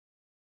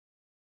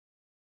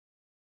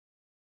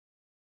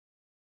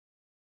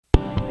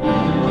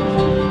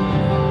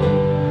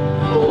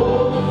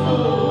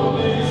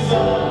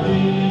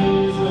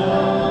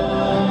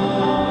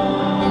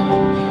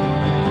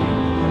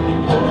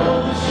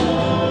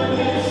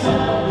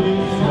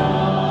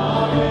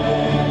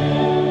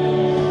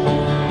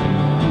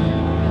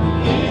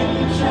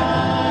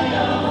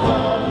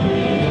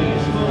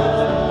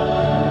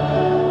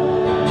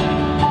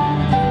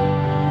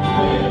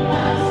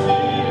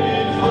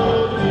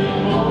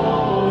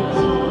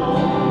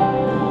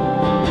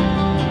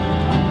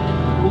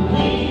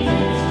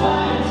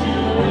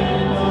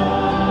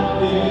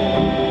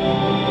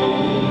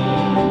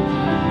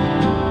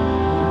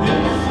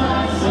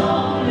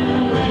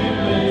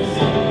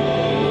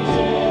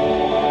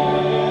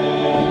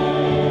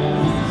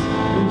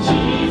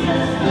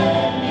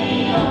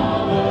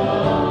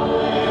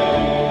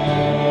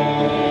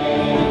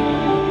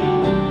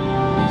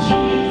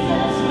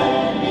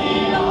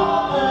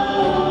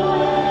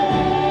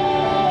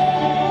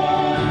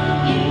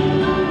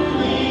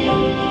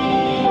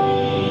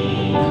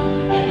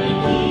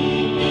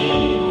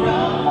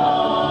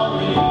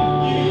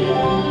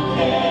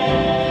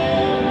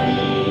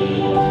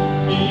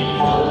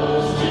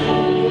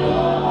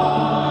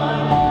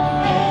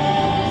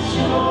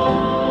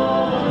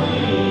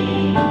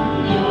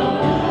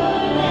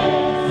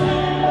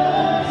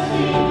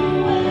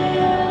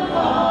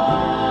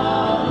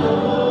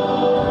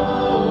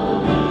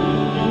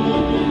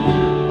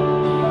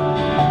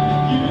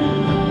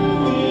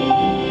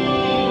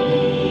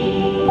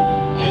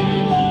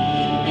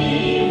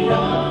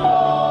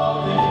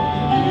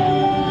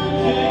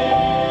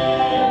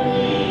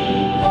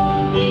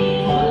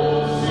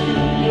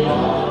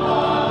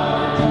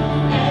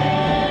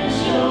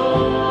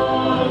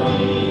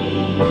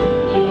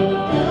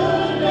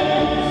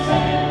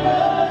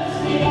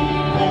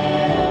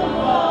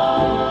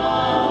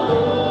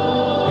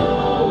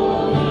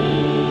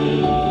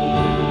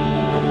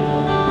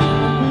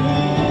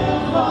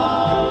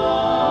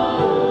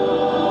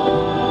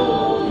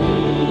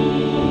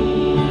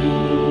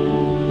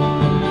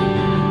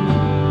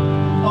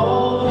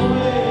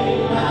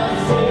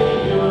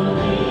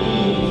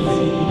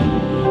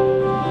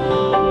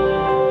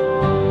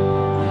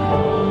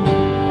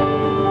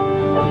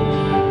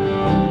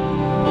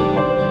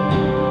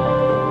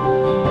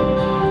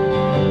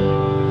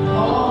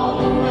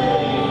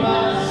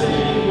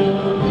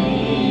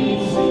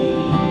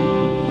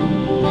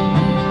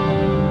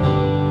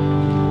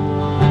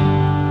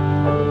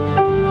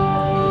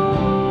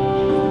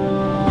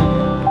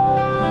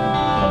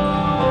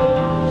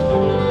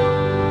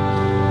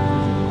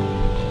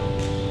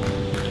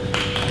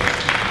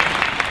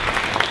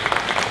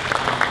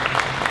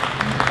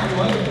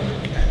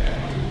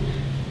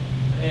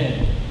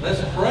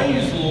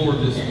praise the Lord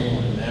this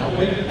morning. Now,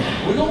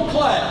 we're going to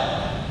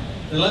clap.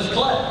 And let's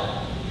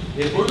clap.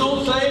 If we're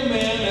going to say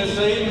amen, let's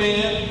say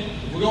amen.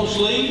 If we're going to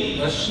sleep,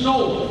 let's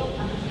snore.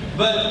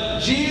 But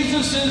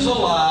Jesus is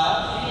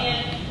alive.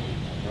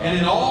 And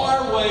in all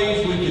our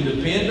ways, we can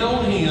depend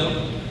on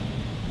Him.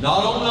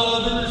 Not on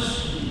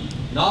others.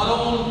 Not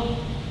on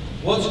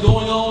what's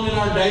going on in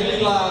our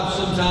daily lives.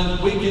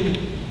 Sometimes we can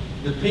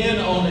depend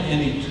on an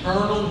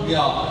eternal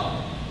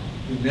God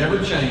who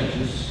never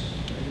changes,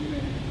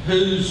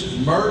 whose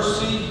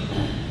mercy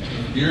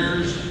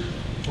endures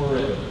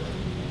forever.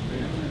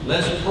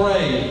 Let's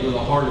pray with a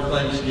heart of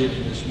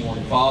thanksgiving this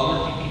morning.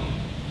 Father,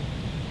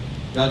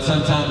 God,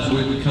 sometimes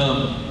we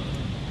become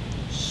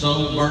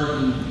so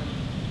burdened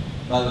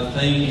by the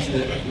things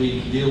that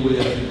we deal with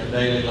in our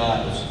daily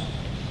lives.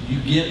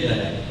 You get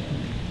that.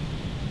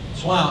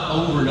 That's why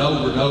over and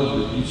over and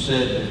over you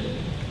said that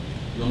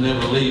you'll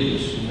never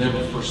leave us, you'll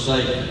never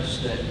forsake us,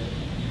 that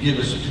you give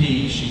us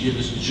peace, you give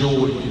us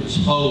joy, you give us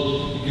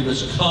hope, you give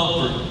us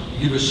comfort,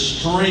 you give us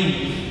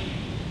strength.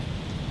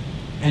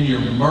 And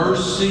your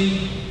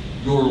mercy,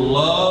 your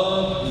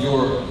love,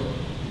 your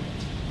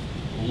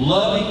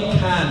loving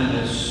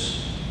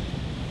kindness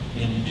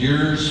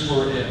endures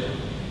forever.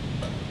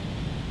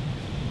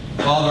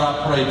 Father,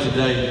 I pray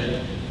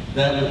today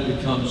that would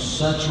become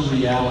such a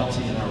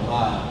reality in our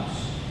lives.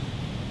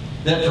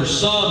 That for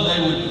some,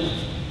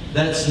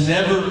 that's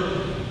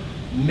never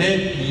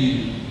met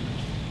you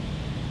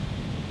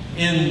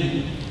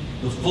in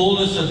the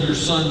fullness of your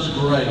Son's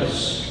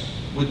grace,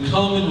 would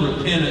come in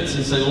repentance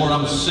and say, Lord,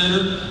 I'm a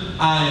sinner.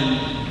 I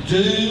am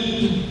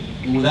doomed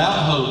and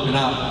without hope, and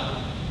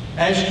I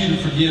ask you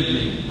to forgive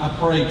me. I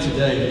pray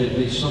today that it'd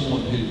be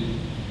someone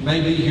who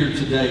may be here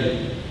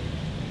today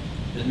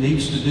that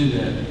needs to do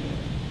that.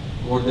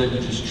 Lord, they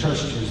would just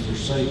trust you as their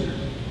Savior.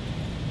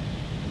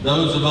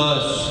 Those of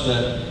us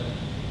that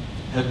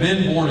have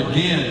been born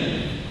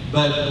again,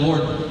 but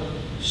Lord,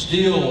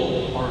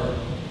 still are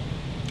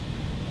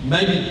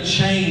maybe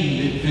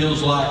chained, it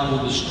feels like,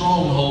 with the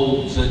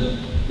strongholds and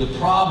the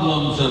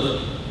problems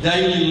of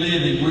daily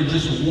living. We're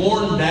just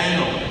worn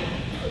down.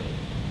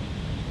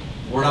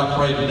 Lord, I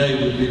pray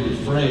today we'd be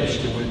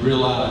refreshed and we'd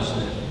realize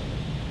that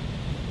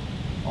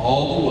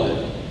all the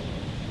way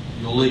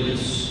you'll lead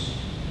us.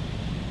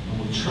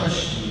 And we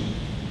trust you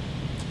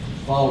and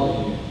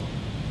follow you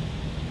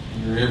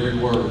in your every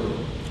word.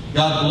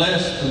 God,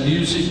 bless the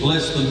music,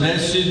 bless the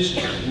message.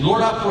 And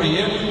Lord, I pray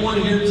everyone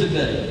here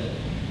today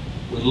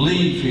would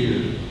leave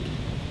here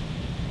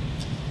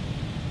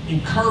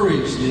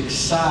encouraged and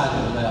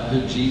excited about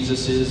who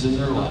Jesus is in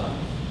their life.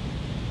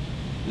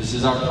 This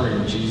is our prayer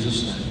in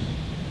Jesus' name.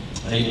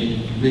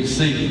 Amen. Be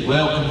seated.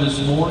 Welcome this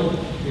morning.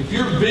 If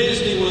you're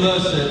visiting with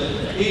us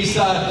at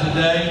Eastside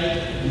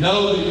today,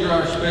 know that you're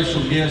our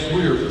special guest.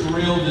 We are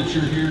thrilled that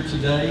you're here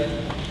today.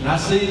 And I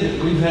see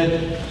that we've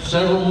had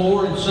several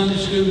more in Sunday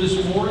school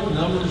this morning.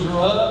 Numbers are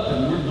up,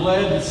 and we're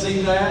glad to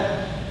see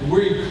that. And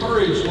we're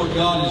encouraged what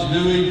God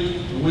is doing,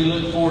 and we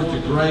look forward to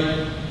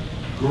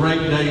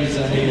great days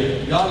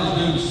ahead. God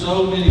is doing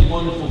so many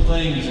wonderful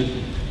things.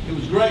 And it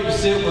was great to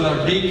sit with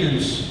our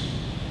deacons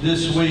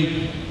this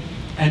week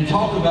and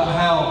talk about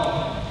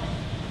how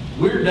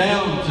we're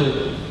down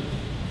to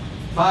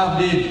 5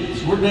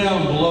 digits. We're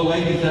down below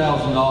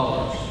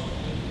 $80,000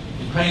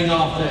 and paying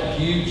off that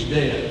huge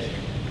debt.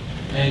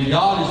 And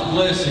God is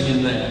blessing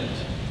in that.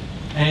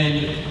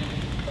 And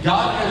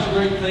God has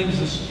great things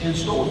in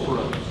store for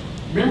us.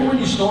 Remember when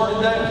you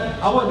started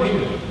that? I wasn't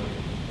here.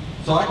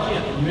 So I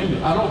can't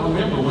remember. I don't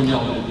remember when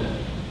y'all did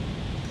that.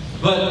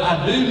 But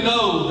I do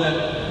know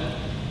that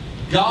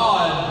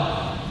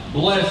God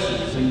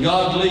blesses and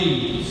God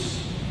leads.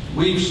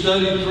 We've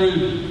studied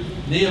through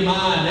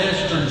Nehemiah and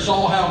Esther and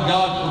saw how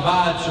God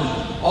provides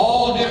from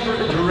all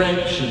different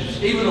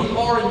directions, even a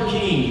foreign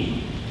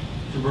king,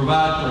 to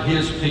provide for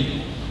His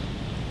people.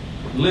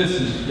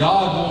 Listen,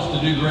 God wants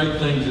to do great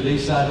things at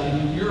Eastside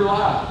in your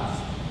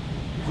lives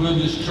if we'll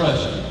just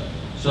trust Him.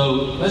 So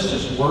let's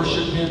just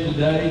worship Him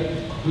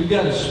today. We've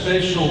got a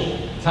special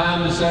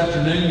time this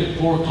afternoon at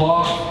 4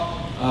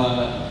 o'clock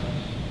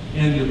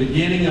in the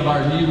beginning of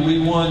our new We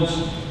Ones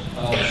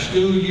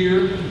school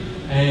year.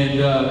 And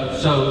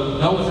so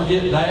don't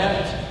forget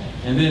that.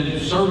 And then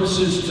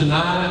services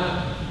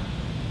tonight.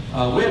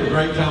 We had a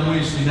great time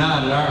Wednesday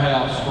night at our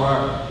house for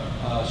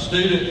our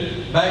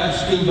student back to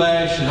school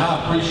bash, and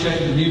I appreciate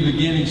the New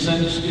Beginning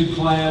Sunday school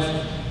class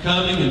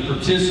coming and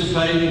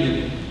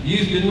participating. And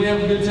youth, didn't we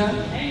have a good time?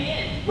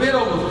 Amen. We had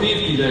over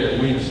 50 there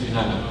Wednesday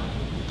night.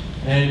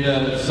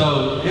 And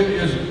so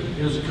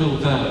it was a cool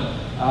time.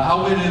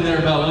 I went in there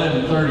about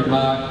 11:30,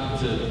 Mike,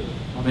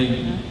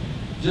 to,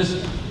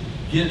 just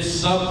get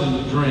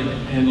something to drink.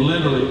 And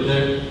literally,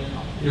 there,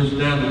 it was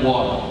down to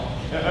water.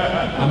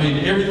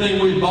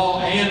 Everything we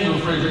bought and the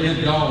refrigerator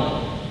is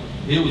gone.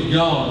 It was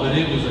gone, but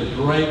it was a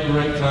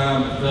great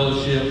time of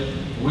fellowship.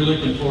 We're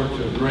looking forward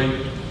to a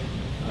great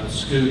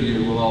school year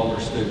with all of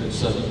our students.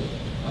 So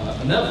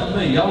enough of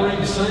me. Y'all ready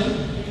to sing?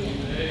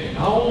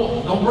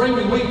 Don't bring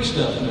me weak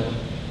stuff now.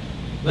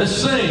 Let's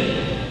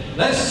sing.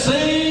 Let's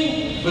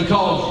sing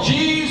because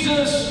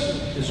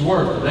Jesus is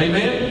worth it.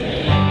 Amen?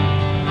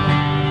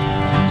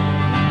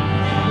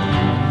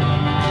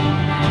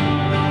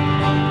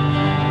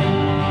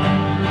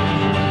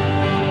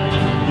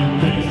 Give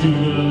thanks to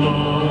the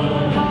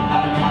Lord,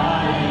 our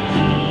mighty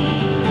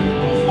King.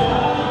 His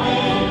love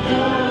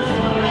endures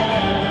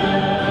forever.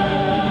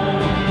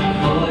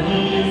 For He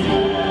is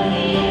good,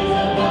 He is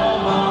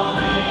above all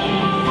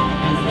names.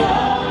 His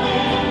love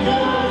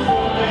endures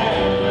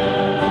forever.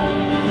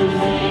 So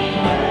sing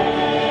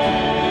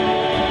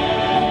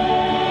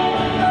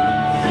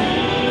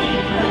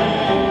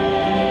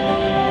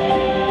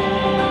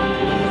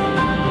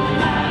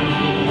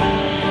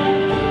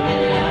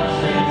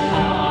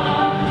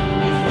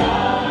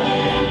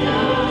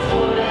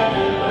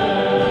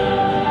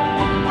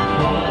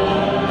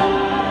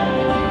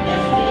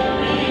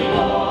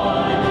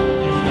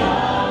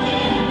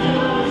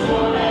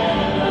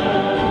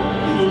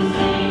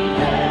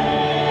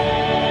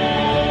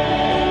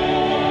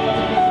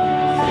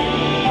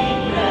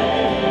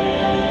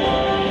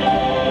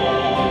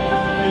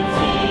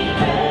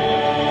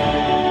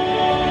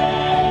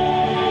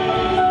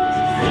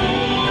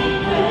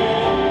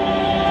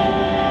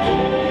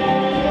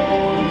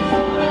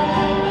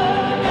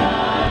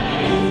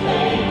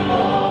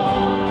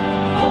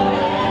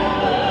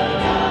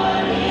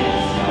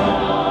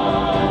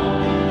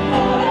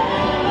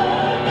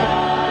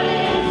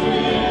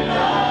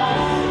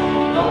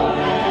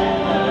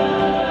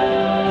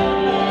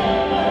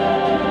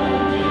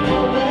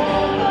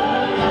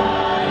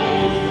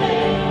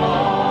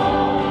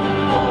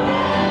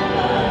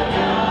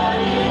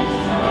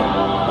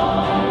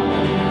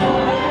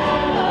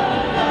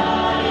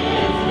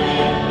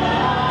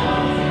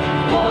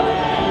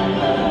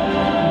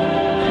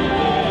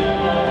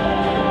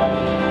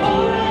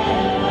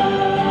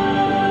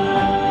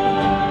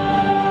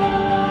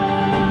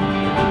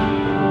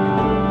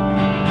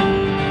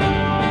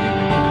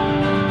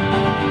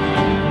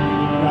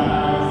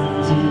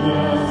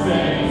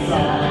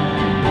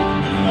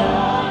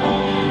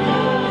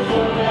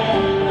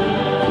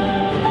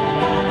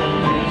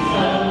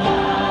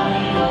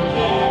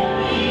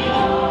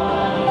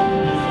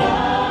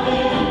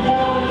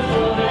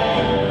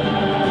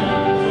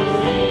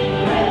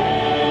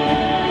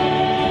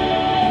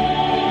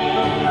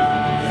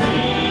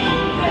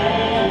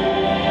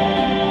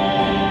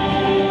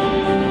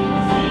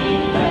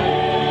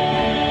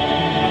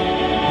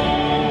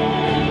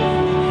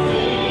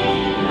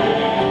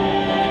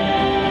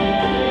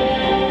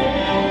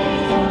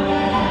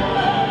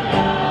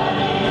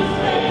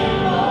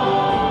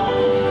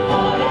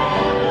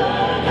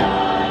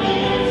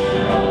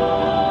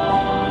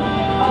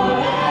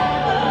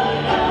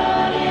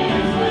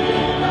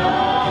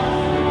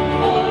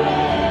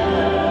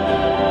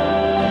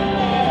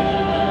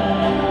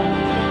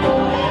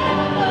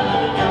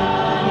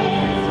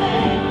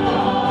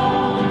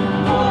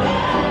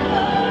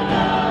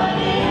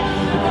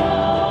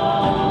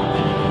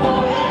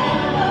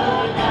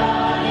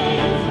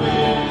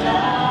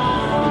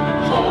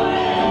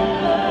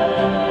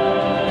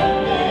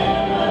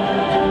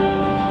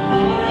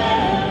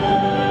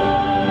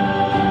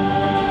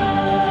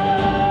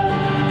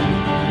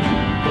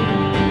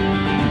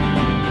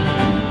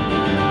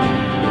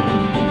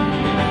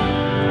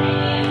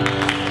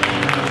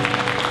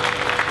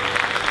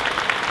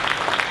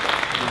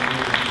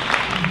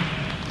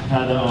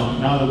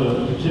now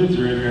that the kids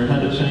are in here, I've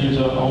had to change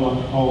up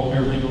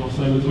everything I'm going to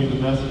say between the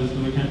messages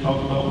because we can't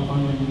talk about my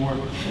phone anymore.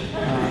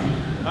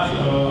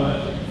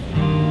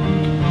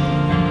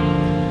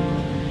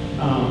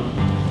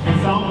 In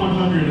Psalm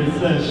 100 it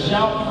says,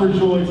 "Shout for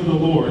joy to the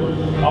Lord,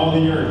 all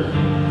the earth.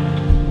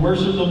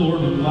 Worship the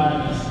Lord with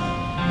gladness.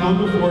 Come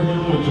before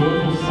Him with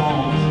joyful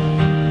songs.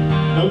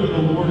 Know that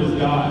the Lord is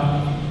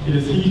God. It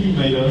is He who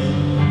made us,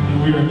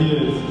 and we are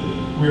His.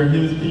 We are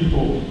His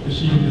people, the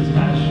sheep of His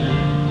pasture.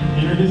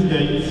 Enter His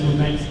gates with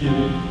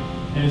thanksgiving,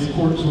 and His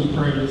courts with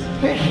praise.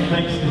 Give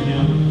thanks to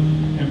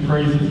Him, and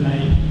praise His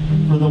name.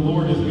 For the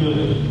Lord is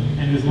good,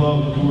 and His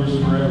love endures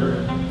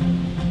forever.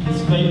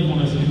 His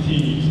faithfulness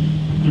continues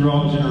through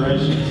all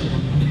generations."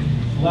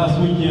 Last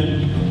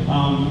weekend,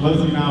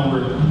 Leslie and I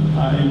were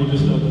able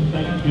just to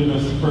thank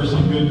goodness for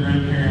some good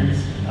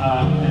grandparents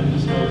and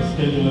just a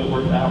schedule that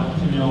worked out.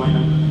 Timmy, Elena,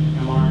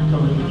 and Lauren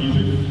covered the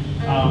music.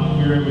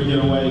 We were able to get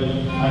away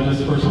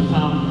just for some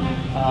time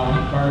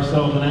by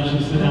ourselves and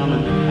actually sit down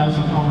and have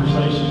some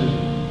conversation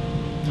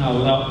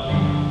without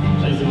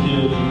chasing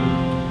kids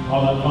and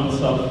all that fun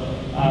stuff.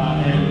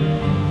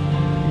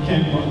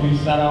 And we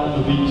sat out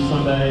on the beach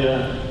Sunday,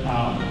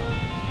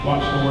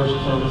 watched the worship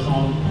service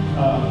on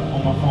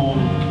my phone.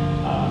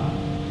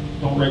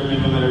 Don't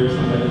recommend doing that every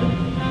Sunday.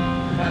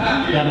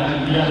 You gotta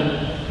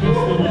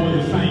still be with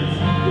the saints.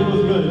 It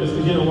was good just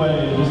to get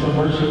away and just to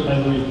worship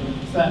as we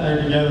sat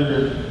there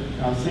together,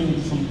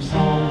 sing some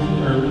songs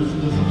or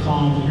listen to some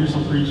songs and hear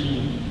some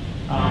preaching.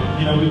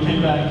 We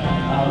came back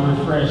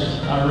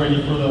refreshed,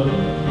 ready for the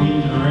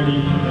week and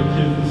ready for the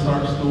kids to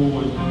start school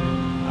and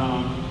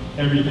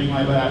everything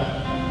like that.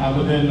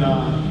 But then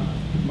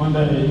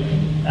Monday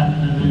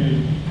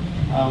afternoon,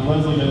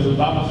 Leslie goes to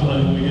Bible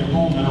study when we get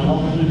home, and I'm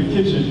walking through the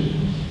kitchen,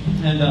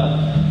 and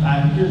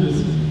I hear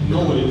this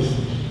noise,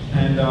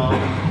 and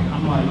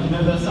I'm like,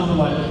 that sounded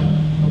like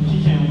a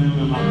pecan limb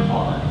in my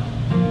car.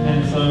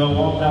 And so I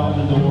walked out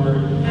the door,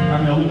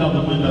 I looked out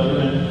the window,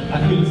 and I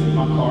couldn't see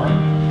my car,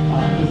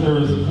 because there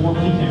was 4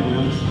 pecan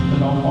limbs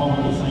that all fall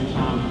at the same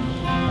time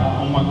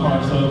on my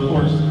car. So of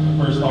course,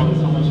 first thought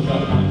is, how much is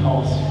that going to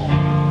cost?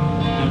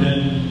 And then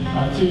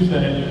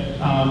Tuesday,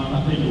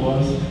 I think it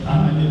was,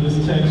 I get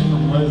this text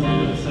from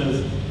Leslie that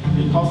says,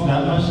 it costs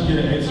that much to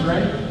get an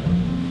x-ray.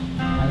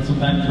 I had some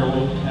back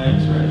trouble, had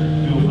x-ray,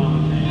 bill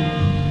finally came.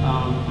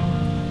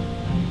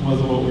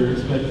 Wasn't what we were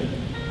expecting.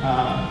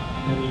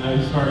 And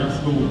he started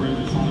school,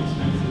 bringing its own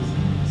expenses.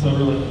 So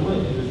we're like, what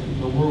is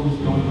the world is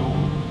going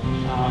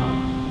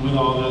on with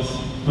all this?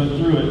 But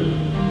through it,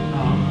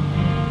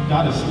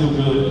 God is still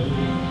good.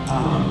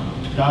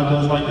 God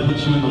does like to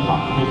hit you in the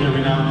pocketbook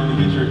every now and then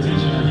to get your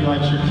attention, or he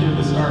likes your kid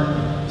to start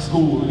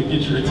school to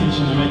get your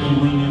attention and make you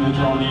lean in and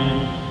draw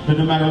near. But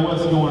no matter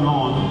what's going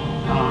on,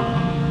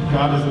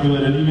 God is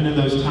good, and even in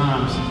those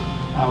times,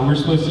 we're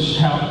supposed to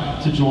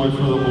shout to joy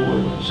for the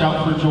Lord.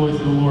 Shout for joy to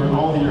the Lord,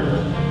 all the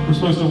earth. We're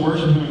supposed to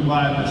worship him in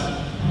gladness.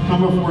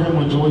 Come before him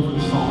with joyful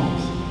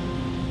songs,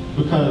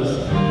 because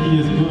he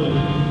is good,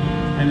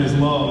 and his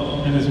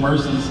love and his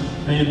mercies,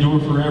 they endure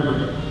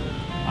forever.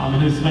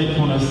 And his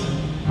faithfulness,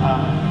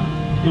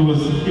 he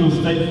was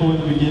faithful in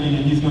the beginning,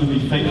 and he's going to be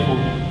faithful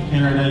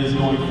in our days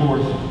going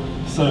forth.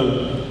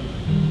 So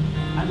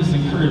I just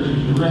encourage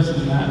you to rest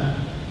in that,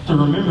 to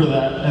remember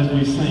that as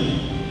we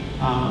sing.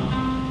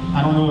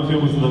 I don't know if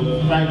it was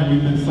the fact that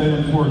we've been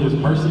saying for his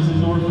mercies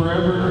endure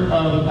forever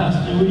the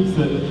past few weeks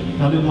that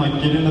I didn't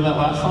get into that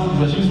last song,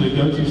 because that's usually a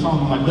go-to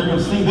song. I'm like, they're going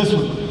to sing this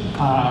one.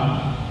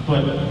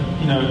 But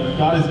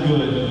God is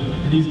good,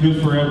 and he's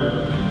good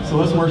forever. So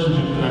let's worship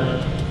him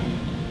today.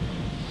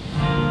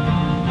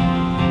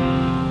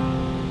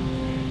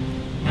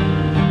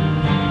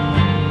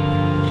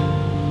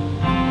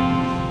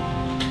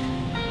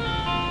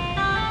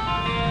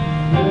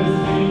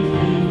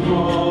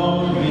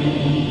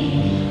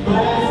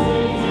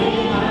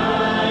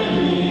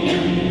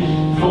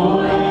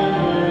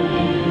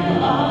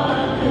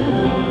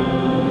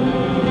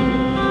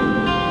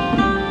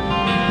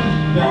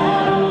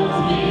 Battles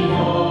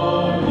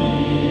before me,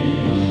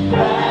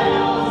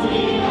 battles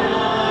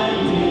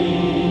behind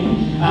me.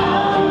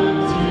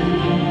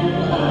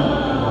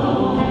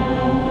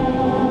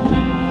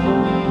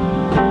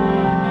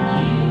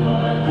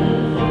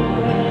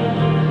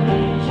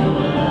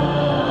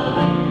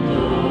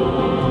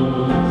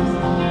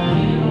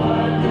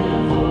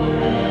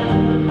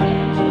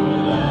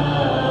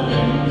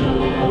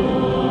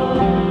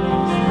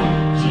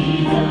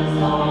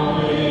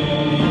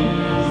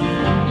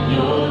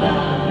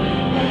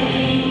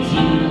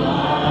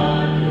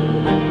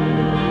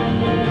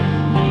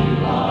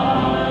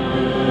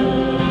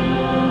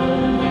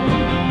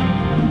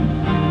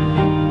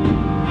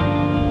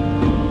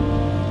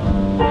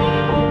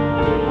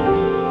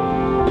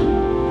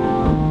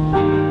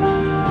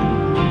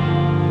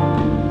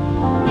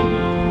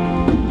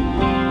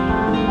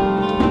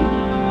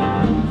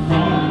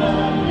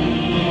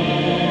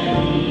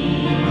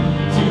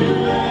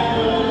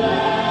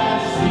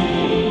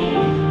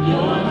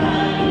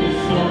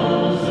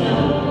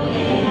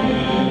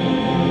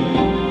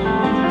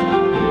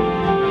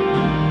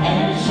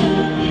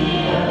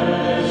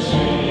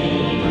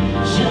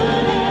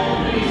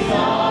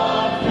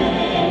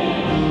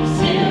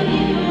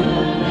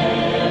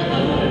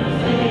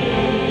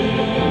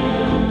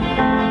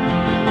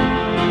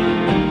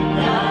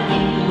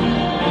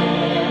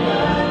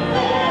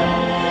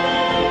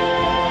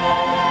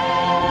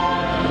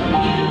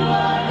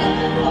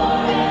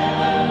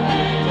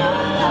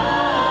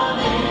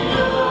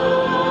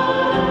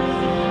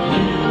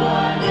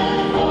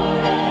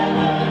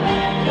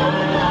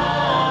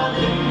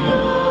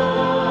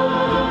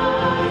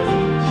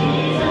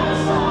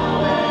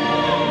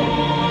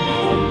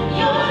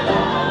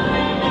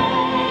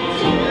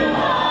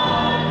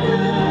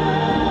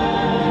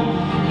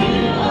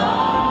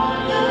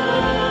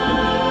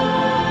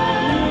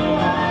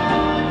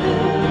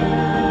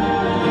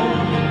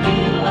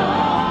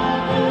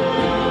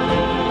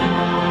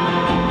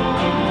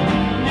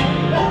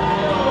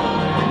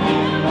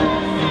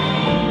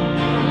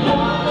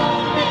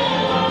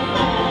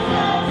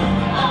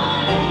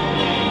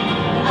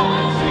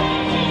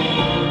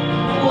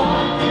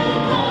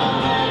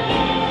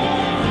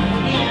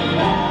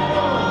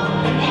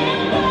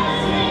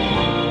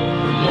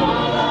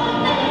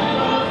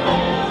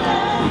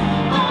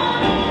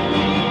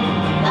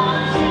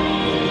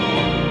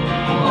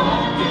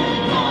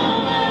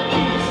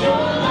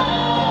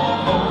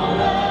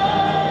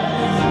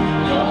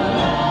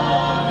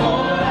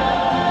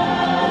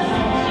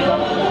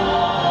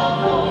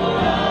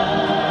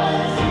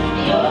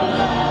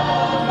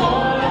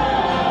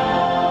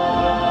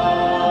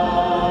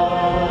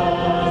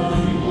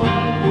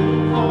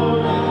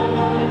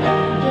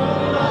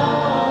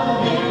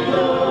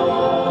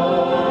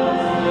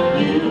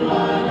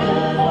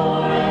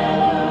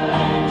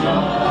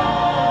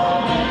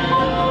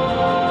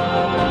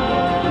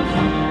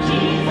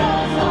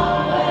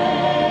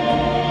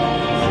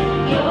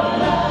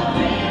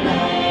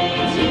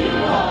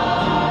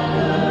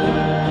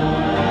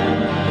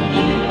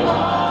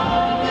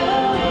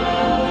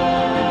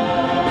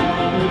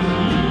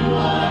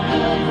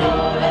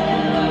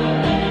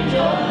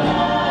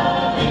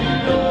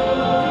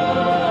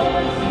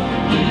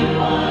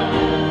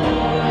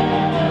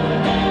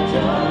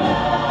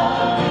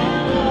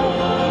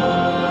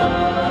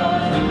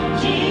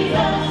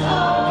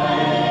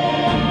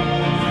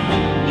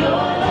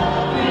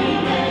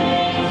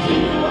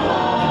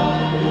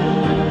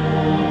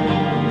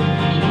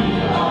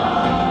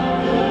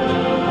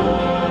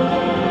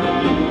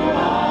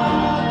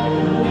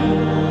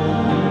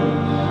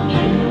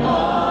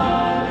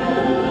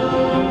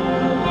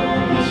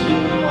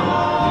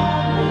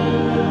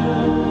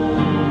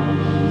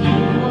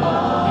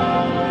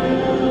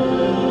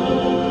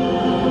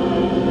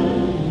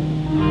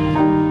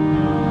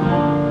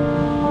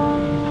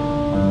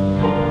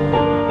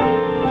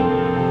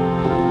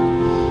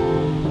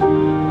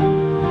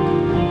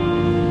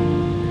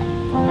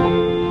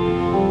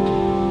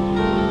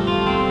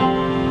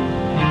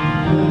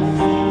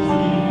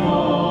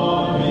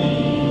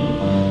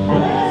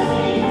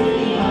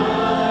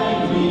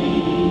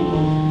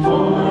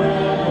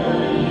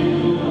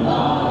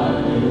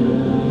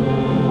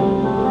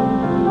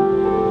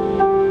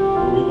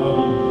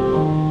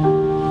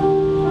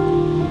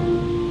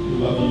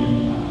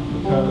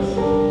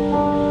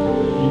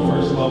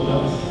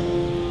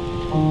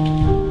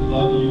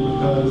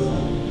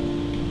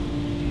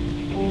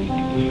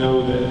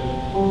 know that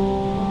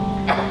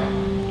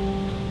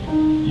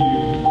you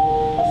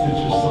sent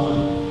your Son,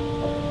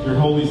 your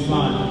Holy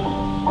Son,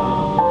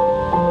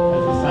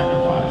 as a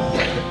sacrifice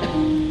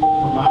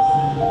for my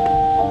sin.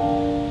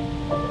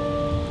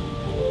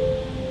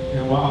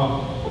 And while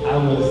I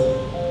was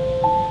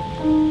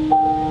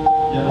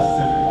yet a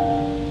sinner,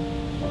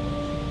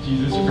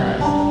 Jesus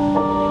Christ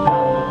died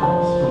on the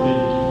cross for me.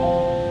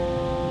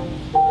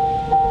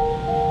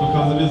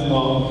 Because of his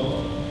love,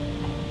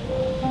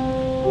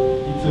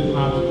 he took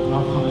my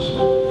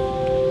punishment.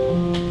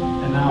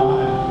 And now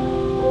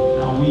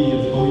we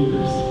as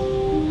believers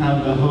have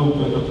the hope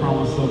and the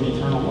promise of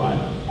eternal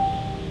life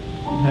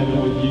in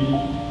heaven with you.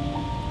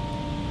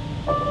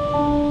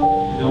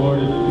 And Lord,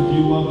 if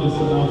you loved us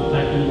enough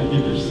back then to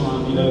give your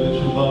Son, we know that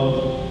your love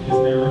is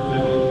never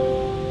failing.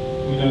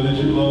 We know that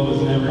your love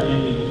is never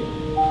ending.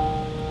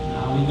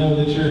 We know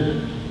that your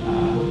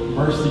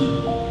mercy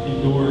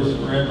endures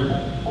forever.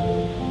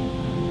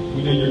 We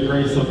know your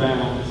grace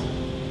abounds.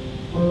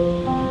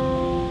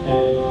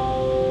 And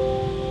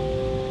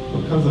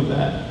because of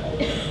that,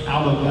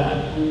 out of that,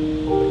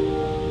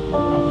 I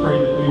pray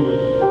that we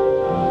would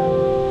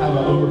have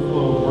an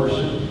overflow of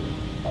worship.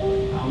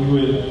 We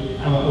would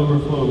have an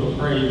overflow of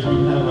praise. We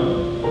would have an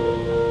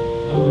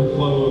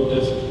overflow of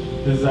just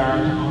desire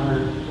to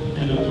honor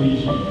and to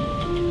please you.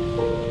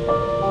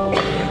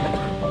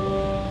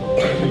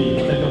 As we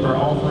take up our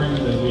offerings,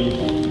 as we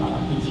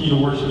continue to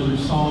worship through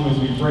song, as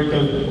we break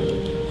open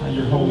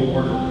your holy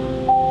word,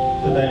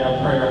 today I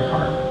pray our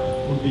heart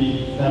would be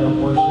that of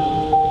worship,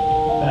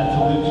 that to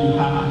lift you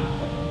high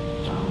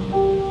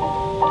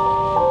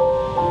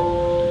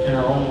in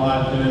our own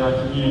life and in our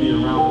community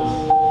around us.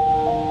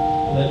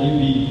 Let you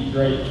be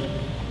great,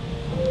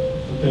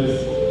 because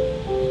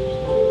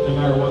no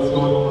matter what's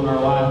going on in our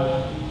life,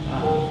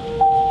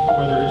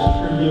 whether it's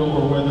trivial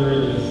or whether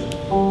it is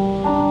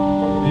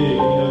big,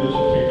 we know that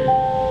you care.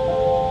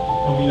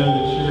 And we know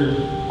that your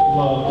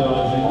love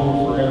does endure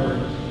forever.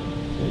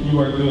 That you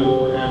are good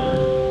forever.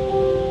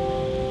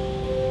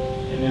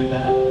 And in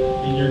that,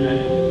 in your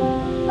name,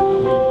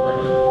 we pray.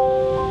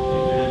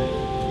 Amen.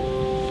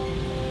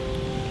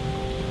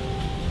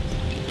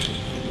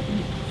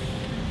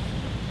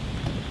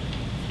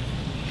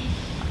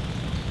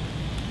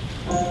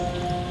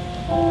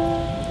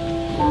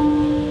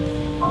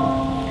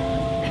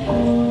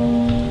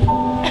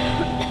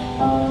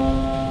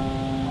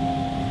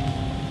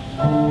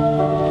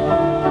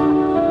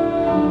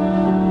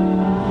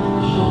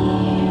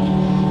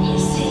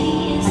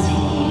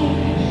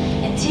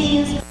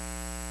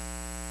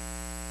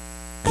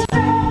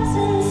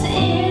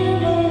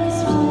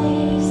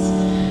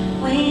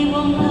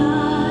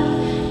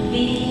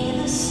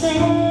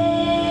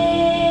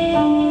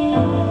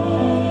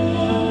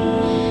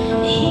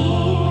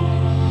 Here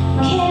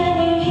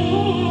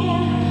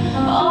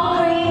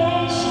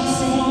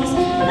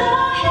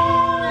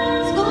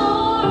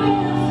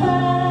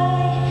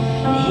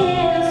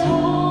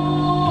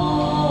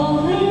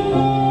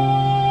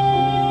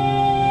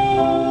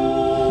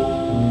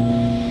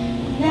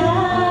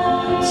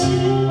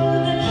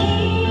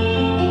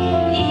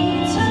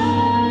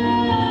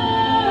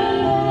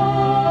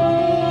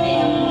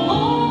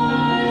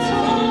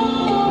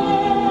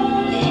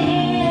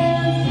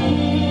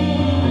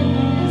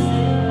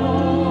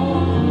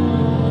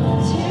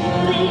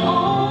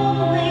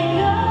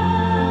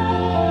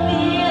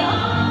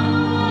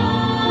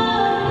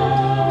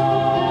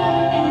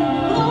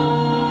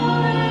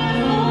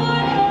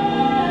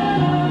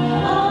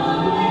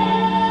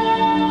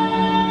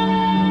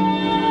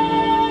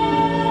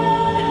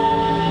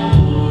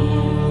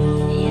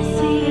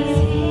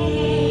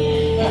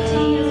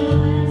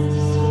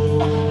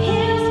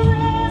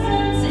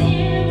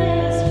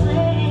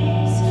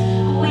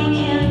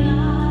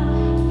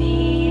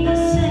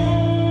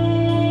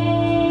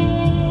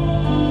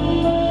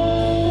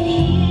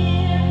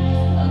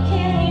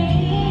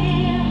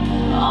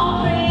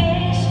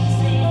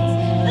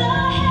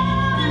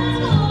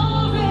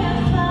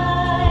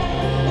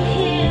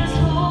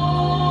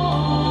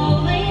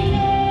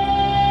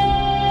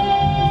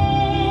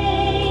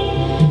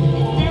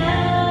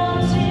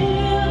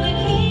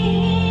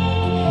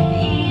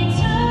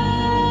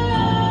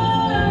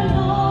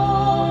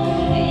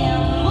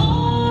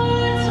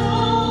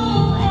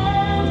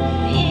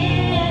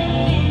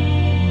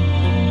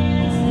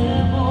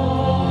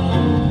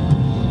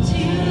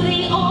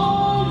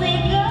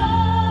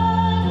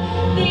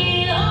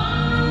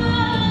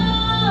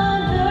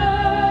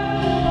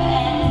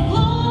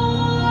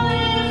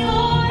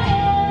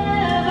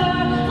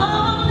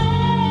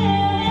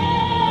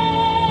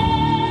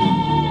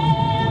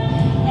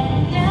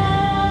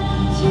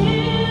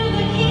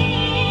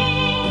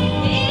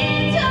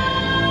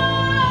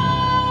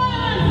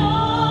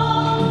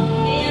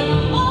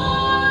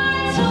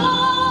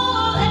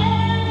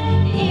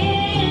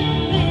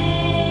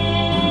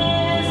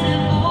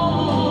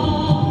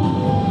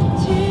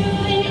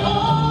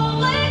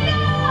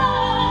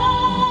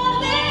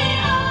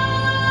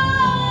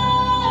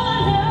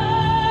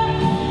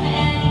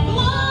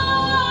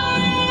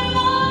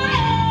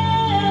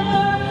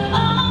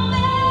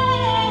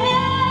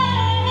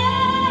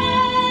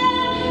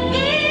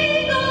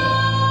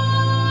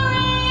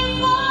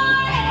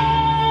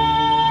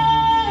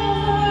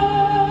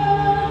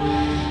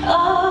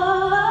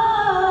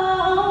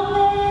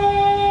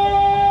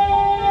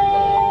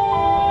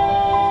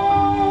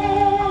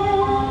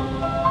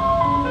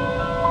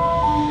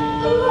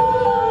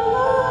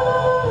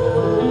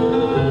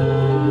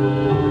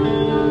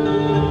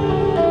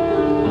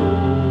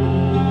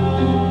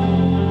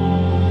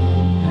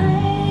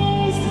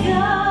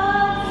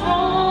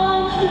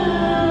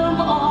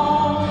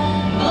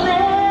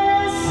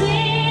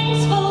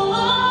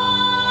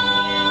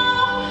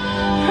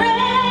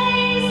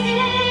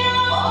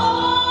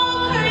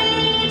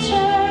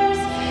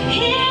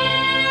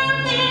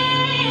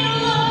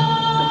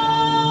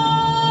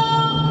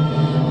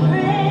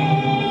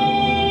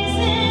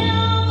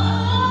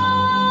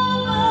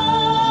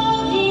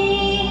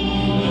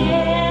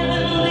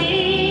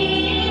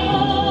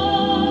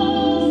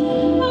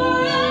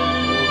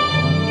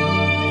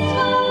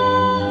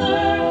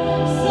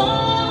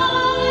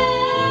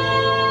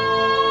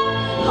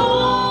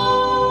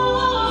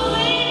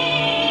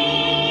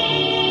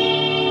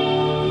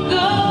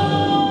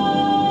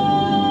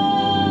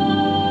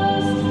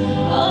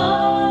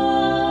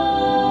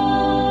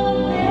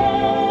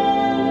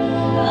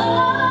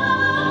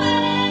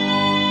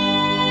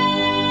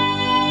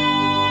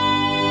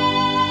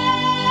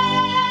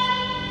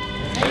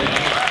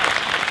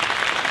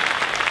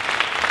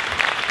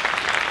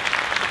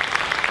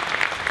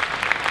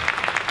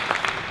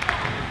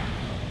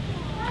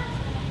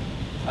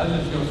I was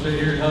just going to sit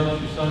here and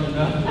hope you sung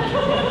enough.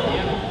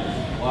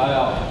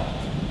 Wow.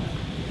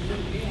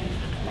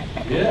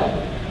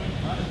 Yeah.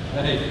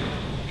 Hey,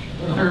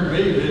 don't hurt me,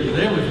 it was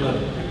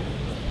everything.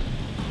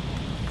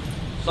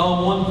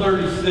 Psalm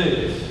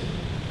 136.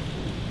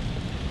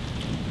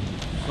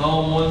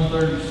 Psalm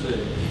 136.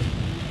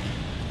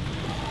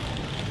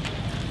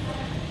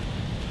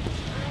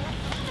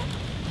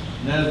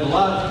 And as the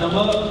lights come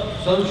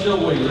up, so shall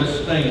we.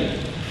 Let's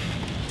stand.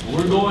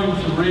 We're going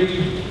to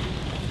read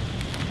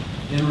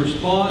in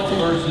response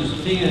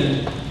verses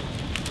 10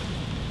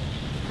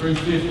 through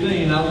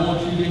 15. I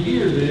want you to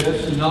hear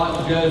this and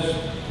not just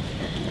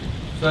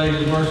say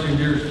His mercy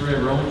endures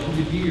forever. I want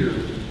you to hear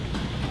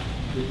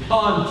the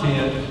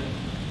content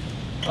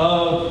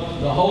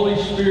of the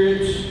Holy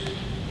Spirit's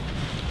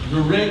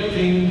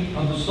directing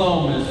of the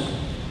psalmist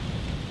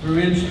through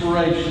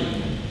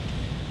inspiration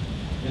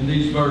in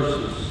these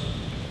verses.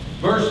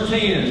 Verse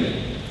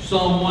 10,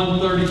 Psalm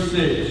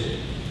 136.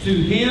 To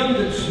him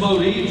that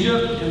smote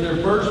Egypt and their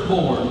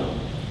firstborn.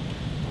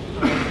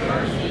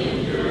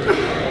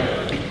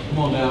 Come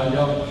on now,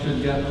 y'all should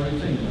have gotten the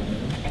routine right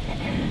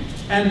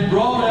now. And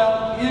brought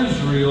out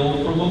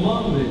Israel from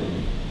among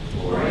them.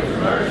 For his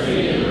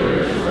mercy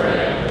endures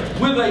forever.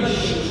 With a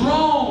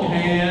strong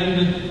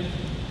hand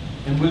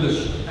and with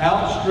an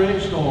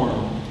outstretched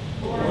arm.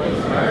 For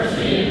his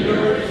mercy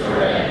endures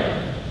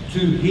forever. To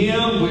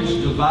him which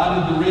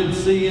divided the Red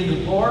Sea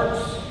into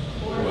parts.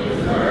 For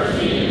his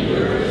mercy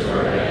endures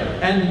forever.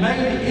 And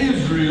made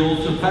Israel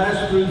to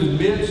pass through the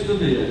midst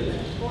of it.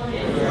 For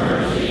his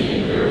mercy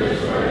endures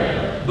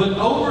forever. But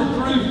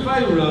overthrew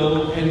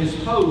Pharaoh and his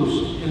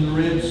host in the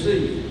Red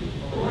Sea.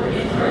 For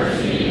his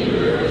mercy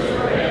endures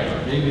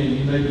forever. Amen.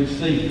 You may be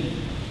seated.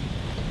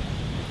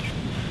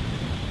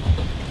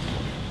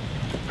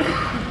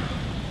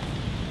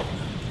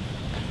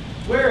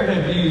 Where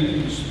have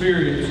you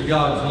experienced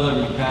God's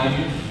loving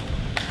kindness?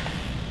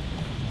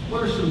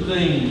 What are some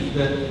things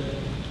that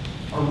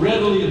are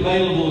readily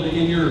available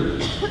in your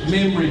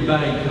memory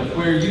bank of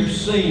where you've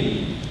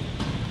seen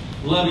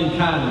loving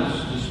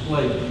kindness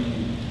displayed to you?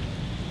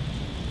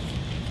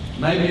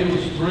 Maybe it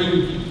was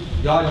through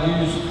God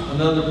used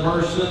another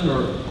person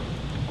or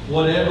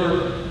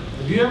whatever.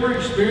 Have you ever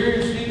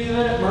experienced any of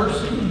that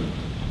mercy?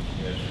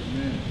 Yes,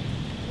 amen.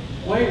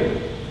 Where?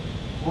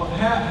 Well,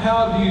 how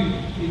have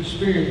you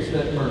experienced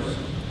that mercy?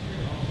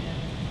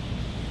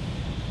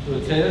 Through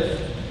a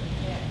test?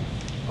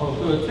 Or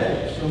through a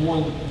text?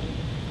 Someone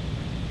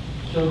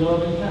showed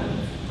loving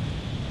kindness.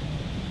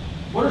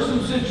 What are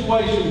some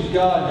situations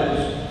God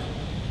has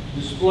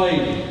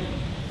displayed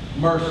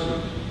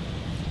mercy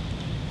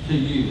to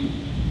you?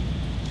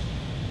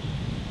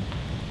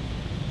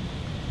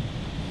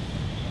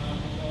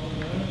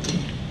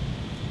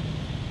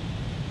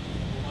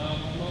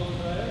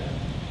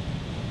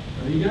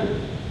 There you go.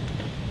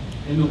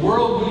 In the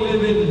world we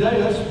live in today,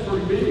 that's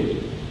pretty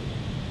big.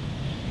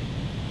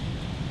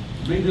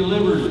 Be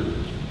delivered.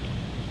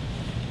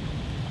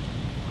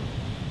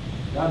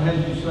 God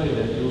had you say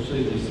that. You'll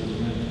see this in a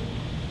minute.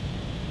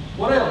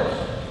 What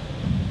else?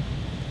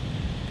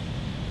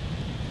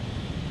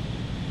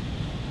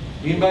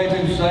 Anybody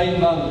been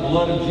saved by the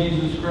blood of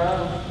Jesus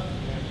Christ?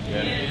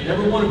 Yes.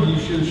 Every one of you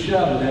should have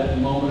shouted at the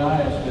moment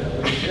I asked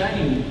that. But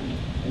shame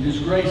and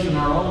disgrace in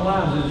our own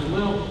lives is,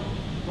 well,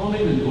 don't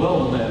even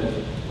dwell on that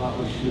like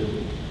we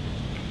should.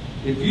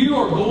 If you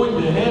are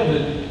going to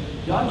heaven,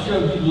 God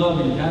showed you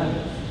loving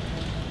kindness.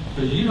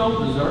 Because you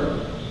don't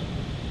deserve it.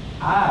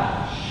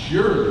 I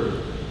sure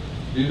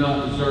do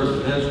not deserve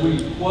it. As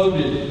we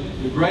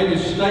quoted the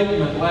greatest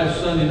statement last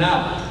Sunday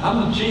night,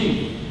 I'm the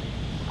chief.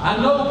 I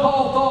know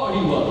Paul thought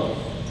he was,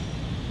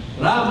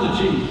 but I'm the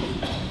chief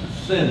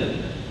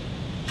sinner.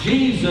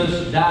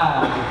 Jesus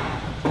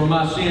died for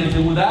my sins,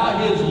 and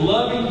without His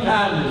loving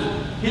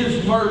kindness,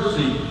 His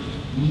mercy,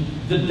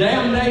 the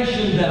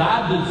damnation that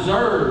I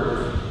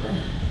deserve,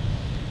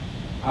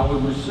 I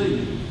would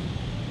receive.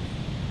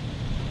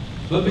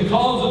 But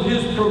because of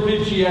His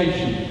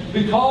propitiation,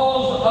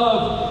 because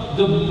of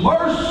the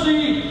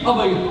mercy of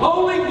a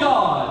holy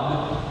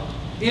God,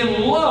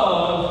 in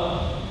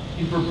love,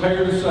 He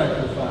prepared a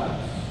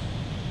sacrifice.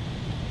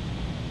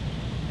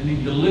 And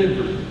He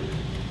delivered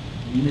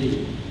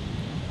me.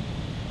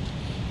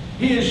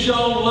 He has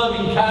shown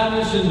loving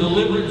kindness and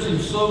deliverance in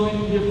so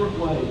many different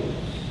ways.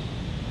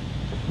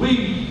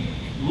 We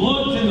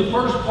looked in the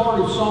first part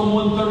of Psalm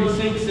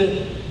 136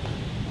 at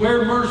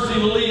where mercy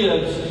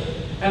lives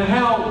and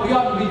how we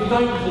ought to be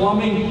thankful. I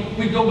mean,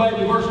 we go back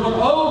to verse 1.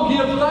 Oh,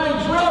 give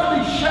thanks. We ought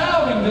to be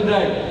shouting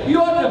today.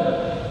 You ought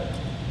to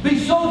be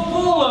so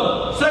full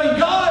of saying,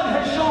 God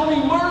has shown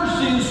me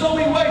mercy in so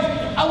many ways,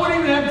 I wouldn't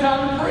even have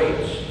time to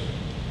preach.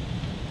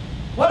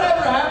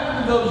 Whatever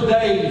happened to those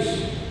days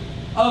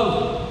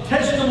of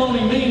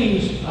testimony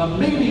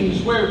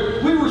meetings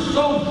where we were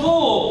so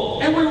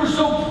full and we were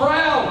so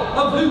proud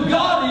of who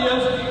God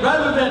is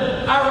rather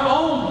than our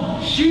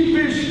own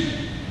sheepish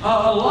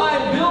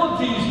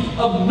liabilities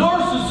of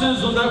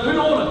narcissism that we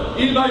don't want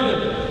anybody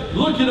to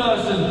look at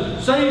us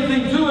and say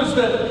anything to us,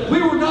 that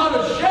we were not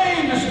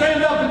ashamed to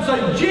stand up and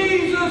say,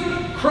 Jesus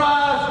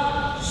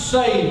Christ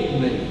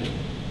saved me.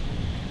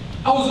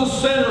 I was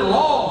a sinner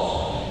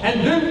lost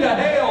and doomed to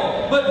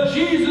hell, but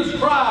Jesus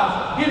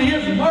Christ, in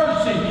His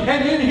mercy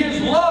and in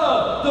His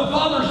love, the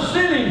Father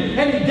sent Him,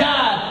 and He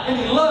died, and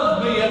He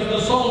loved me, as the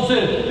song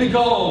said,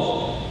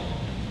 because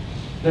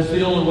that's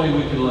the only way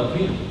we can love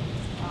Him.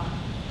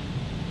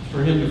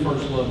 For Him to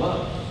first love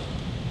us.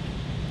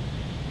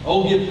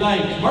 Oh, give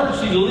thanks.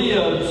 Mercy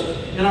lives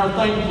in our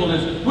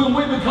thankfulness. When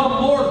we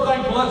become more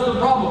thankful, that's the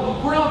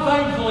problem. We're not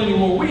thankful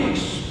anymore. We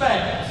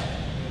expect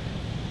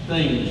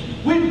things.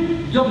 We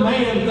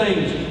demand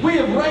things. We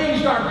have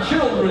raised our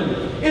children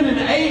in an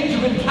age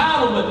of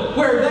entitlement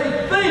where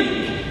they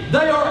think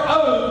they are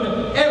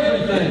owed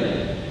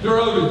everything. They're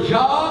owed a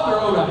job,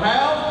 they're owed a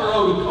house, they're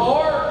owed a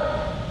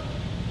car.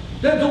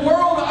 That the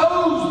world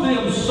owes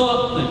them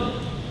something.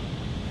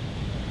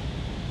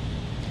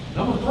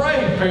 I'm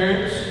afraid,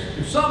 parents,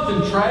 if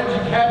something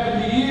tragic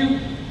happened to you,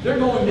 they're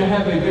going to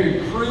have a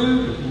very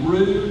crude,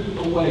 rude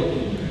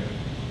awakening.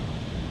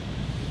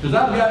 Because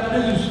I've got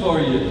news for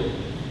you.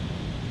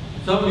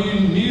 Some of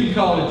you new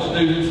college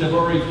students have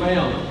already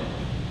found.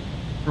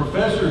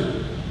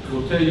 Professors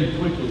will tell you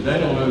quickly, they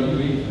don't owe you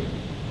anything.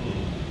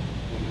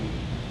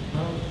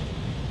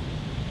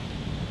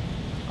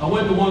 I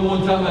went to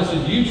one time, I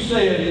said, you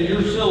said in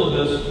your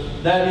syllabus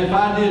that if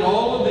I did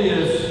all of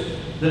this,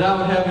 that I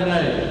would have an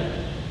A.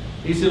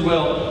 He said,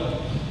 well,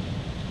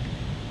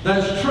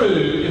 that's true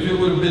if it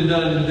would have been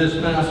done in this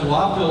manner. I said, well,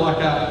 I feel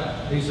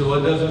like he said,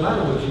 well, it doesn't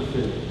matter what you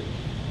feel.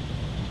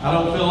 I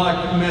don't feel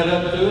like you met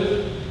up to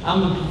it.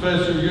 I'm the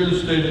professor, you're the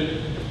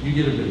student, you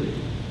get a B.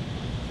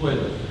 What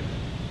is it?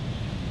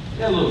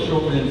 He had a little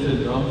short man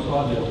syndrome, so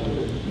I dealt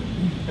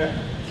with it.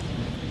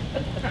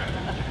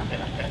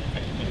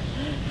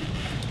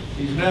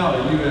 He's now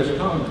a U.S.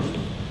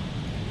 Congressman.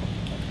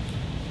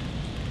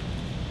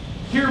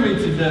 Hear me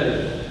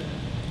today.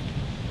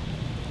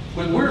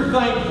 When we're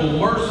thankful,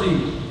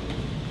 mercy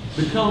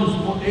becomes,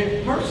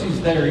 mercy's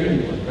there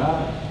anyway,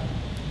 right?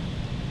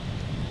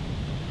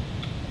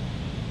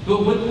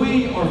 But when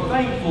we are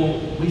thankful,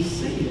 we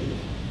see it.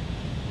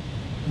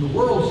 And the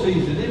world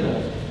sees it in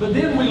us. But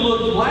then we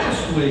looked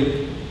last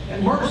week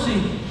at mercy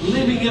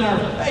living in our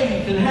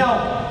faith and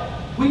how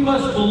we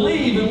must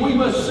believe and we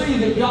must see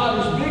that God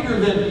is bigger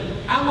than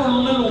our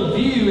little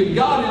view, and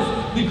God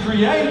is the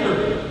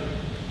creator.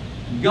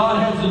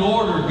 God has an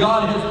order.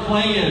 God has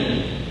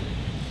planned.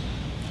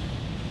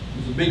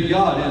 He's a big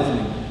God,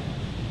 isn't he?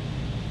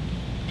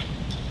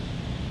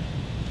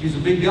 He's a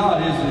big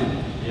God, isn't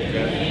he?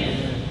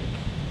 Yes.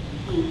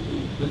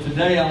 But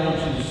today I want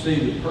you to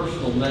see the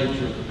personal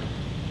nature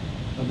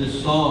of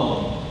this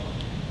song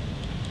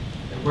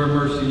and where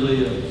mercy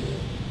lives.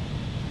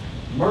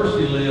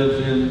 Mercy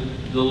lives in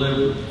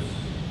deliverance.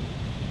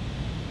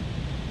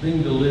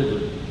 Being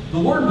delivered. The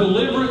word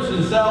deliverance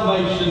and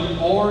salvation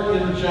are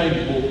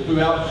interchangeable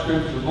throughout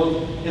Scripture,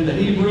 both in the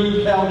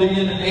Hebrew,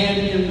 Chaldean,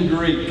 and in the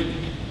Greek.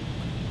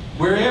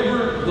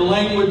 Wherever the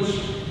language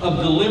of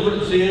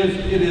deliverance is,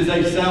 it is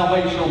a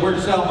salvation. Or where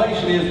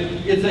salvation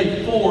is, it's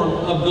a form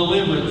of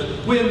deliverance.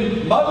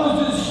 When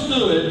Moses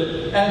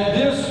stood at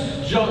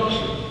this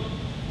juncture,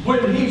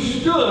 when he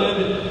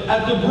stood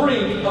at the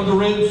brink of the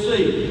Red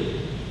Sea,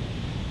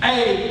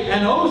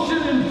 an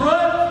ocean in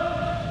front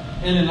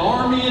and an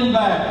army in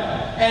back,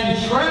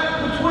 and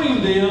trapped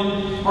between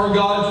them are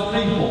God's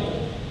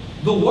people.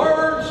 The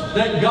words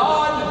that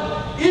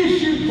God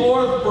issued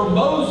forth for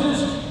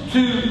Moses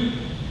to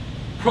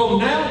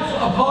pronounce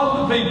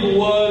upon the people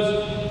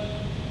was,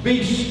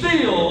 be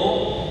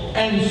still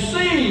and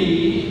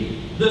see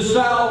the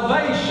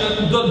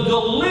salvation, the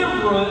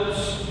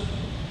deliverance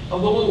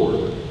of the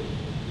Lord.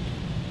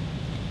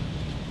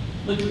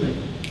 Look at me.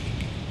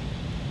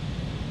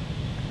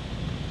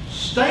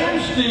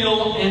 Stand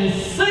still and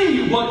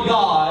see what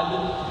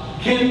God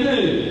can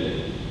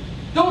do.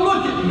 Don't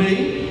look at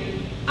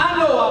me. I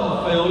know I'm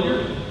a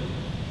failure.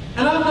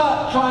 And I'm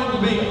not trying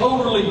to be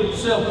overly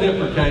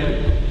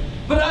self-deprecating.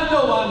 But I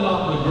know I'm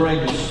not the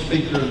greatest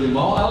speaker of them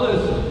all.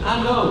 Listen,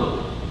 I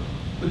know.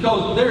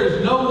 Because there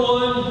is no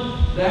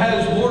one that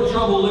has more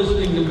trouble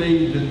listening to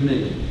me than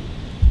me.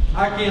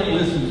 I can't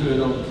listen to it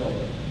on the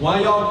tape.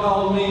 Why y'all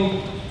call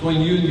me?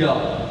 Between you and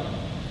God.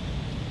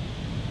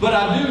 But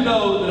I do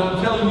know that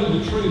I'm telling you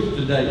the truth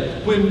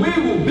today. When we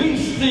will be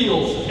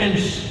still and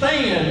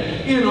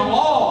stand in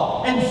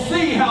awe and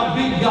see how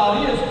big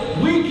God is,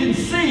 we can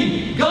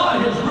see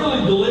God has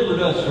really delivered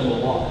us from a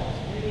lot.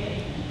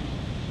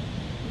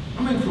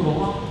 I mean, from a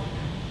lot.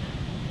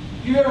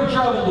 If you ever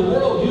traveled the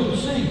world, you can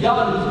see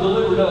God has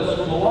delivered us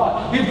from a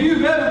lot. If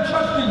you've ever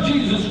trusted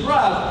Jesus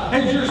Christ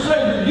as your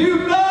Savior,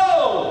 you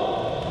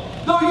know,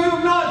 though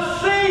you've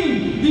not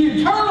seen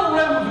the eternal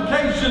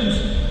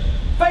ramifications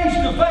face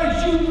to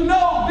face, you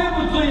know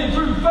biblically and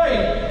through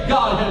faith,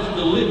 God has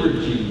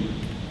delivered you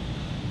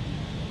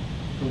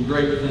from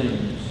great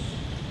things.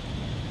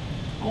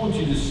 I want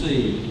you to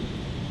see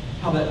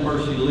how that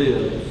mercy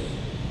lives.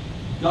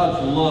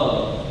 God's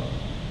love,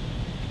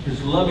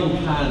 His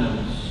loving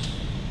kindness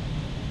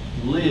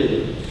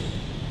lives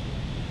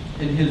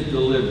in His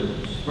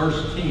deliverance.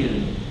 Verse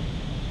 10.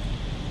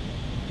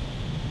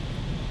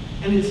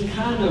 And it's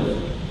kind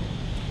of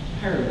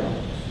paradox.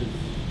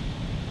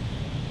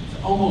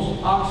 It's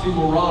almost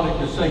oxymoronic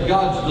to say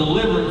God's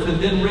deliverance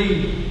and then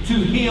read, to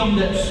him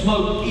that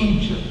smote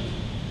Egypt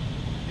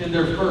in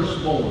their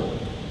firstborn.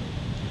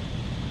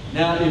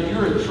 Now, if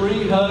you're a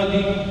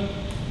tree-hugging,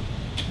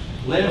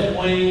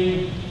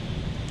 left-wing,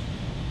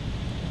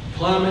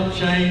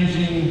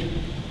 climate-changing,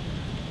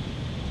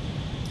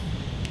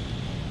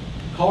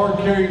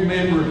 card-carrying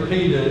member of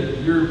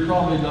PETA, you're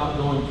probably not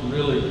going to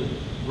really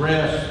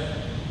grasp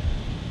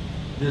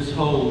this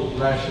whole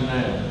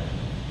rationale.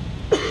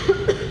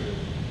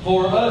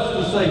 For us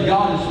to say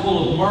God is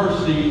full of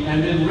mercy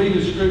and then read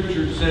a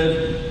scripture that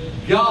says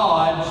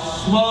God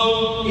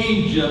smote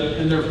Egypt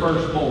in their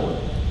firstborn.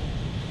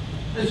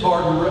 It's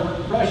hard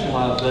to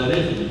rationalize that,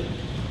 isn't it?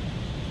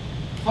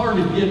 It's hard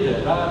to get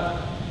that, right?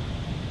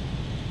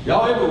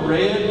 Y'all ever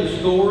read the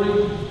story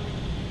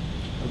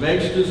of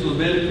Exodus,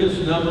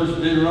 Leviticus, Numbers,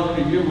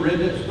 Deuteronomy? Have you ever read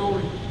that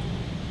story?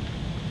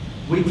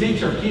 We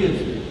teach our kids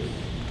this.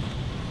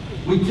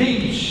 We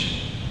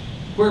teach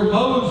where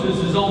Moses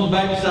is on the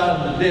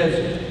backside of the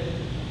desert.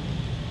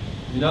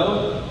 You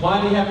know, why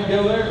did he have to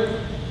go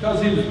there?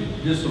 Because he was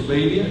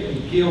disobedient.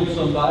 He killed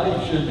somebody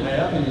he shouldn't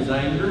have in his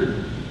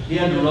anger. He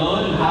had to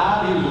run and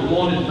hide. He was a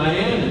wanted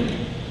man. And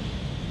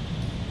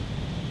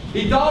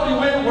he thought he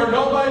went where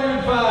nobody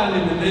would find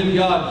him, and then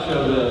God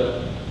showed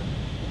up.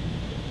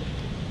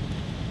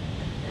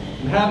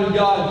 And how did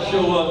God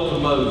show up to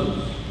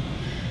Moses?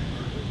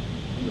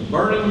 In the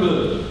burning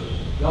bush.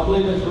 Y'all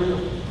believe that's real?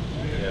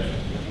 Yes.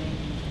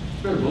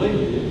 You better believe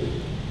it is.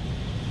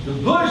 The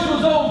bush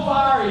was on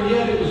fire, and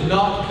yet it was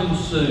not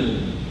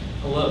consumed.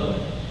 I love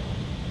that.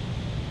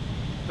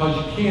 Because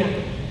you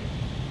can't,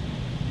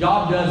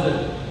 God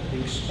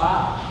doesn't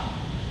expire.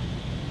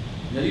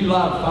 Now, you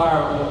light a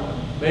fire.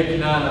 Becky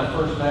and I in our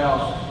first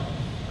house,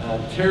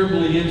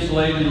 terribly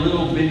insulated,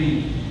 little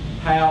bitty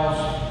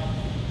house,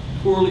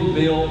 poorly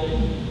built.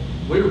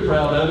 We were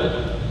proud of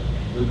it.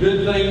 The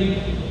good thing,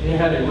 it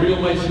had a real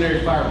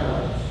masonry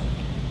fireplace.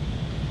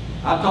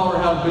 I taught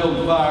her how to build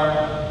a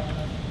fire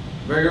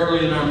very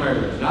early in our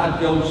marriage. And I'd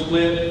go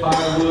split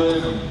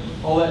firewood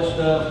and all that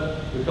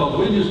stuff because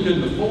we just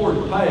couldn't afford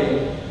to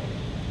pay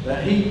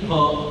that heat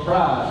pump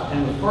price.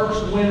 And the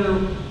first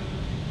winter,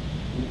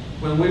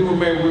 when we were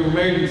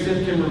married in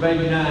September of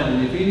 '89,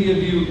 and if any of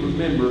you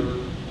remember,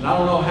 and I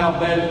don't know how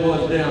bad it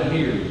was down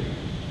here,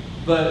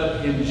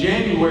 but in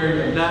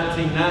January of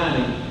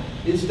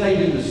 1990, it stayed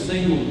in the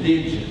single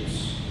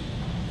digits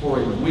for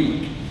a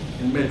week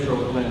in Metro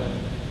Atlanta.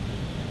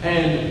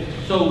 And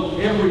so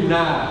every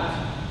night,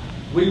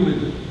 we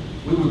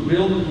would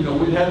build, you know,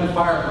 we'd have the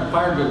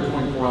fire go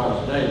 24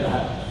 hours a day in the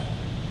house.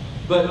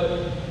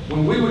 But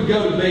when we would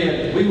go to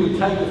bed, we would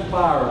take the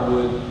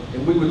firewood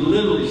and we would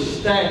literally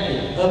stack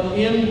it up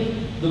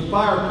in the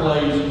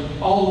fireplace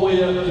all the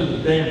way up to the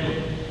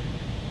damper.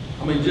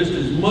 I mean, just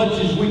as much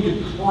as we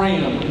could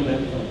cram in that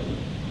thing.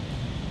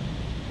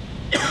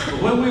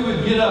 But when we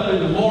would get up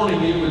in the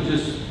morning, it would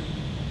just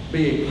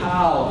be a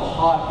pile of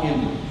hot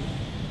embers.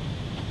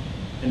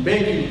 And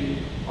Becky,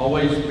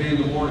 always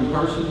being the morning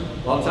person,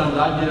 a lot of times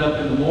I'd get up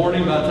in the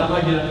morning. By the time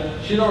I get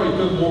up, she'd already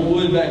put more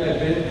wood back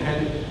up in it and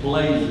had it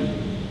blazing.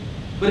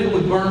 But it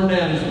would burn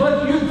down as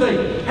much as you'd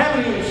think.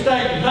 Having it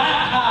stacked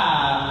that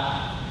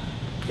high,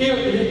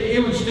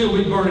 it would still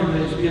be burning.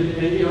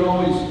 It would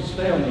always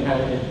astound you how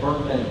it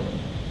burnt down.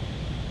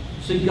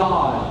 See,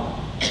 God,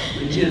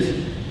 in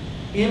His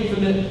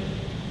infinite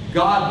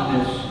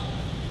godness,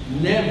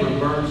 never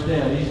burns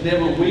down. He's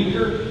never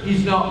weaker.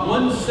 He's not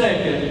 1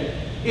 second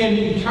in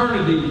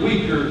eternity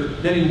weaker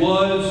than He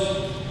was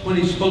when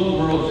He spoke the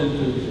worlds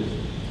into existence.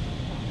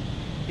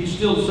 He's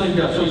still the same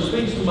God. So He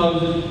speaks to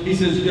Moses. He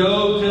says,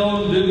 go, tell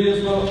him to do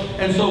this.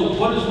 And so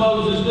what does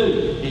Moses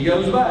do? He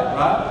goes back,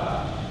 right?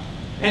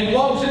 And he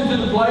walks into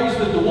the place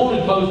that the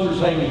wanted poster's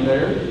hanging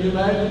there. Can you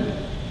imagine?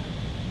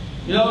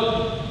 You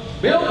know,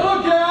 be on the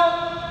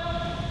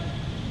lookout.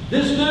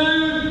 This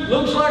dude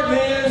looks like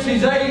this.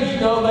 He's aged. You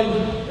know,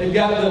 they've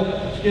got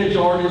the sketch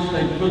artist.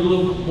 They put a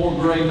little more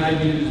gray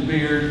maybe in his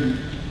beard. And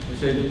they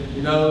said,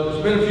 you know,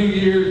 it's been a few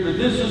years, but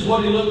this is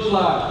what he looks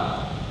like.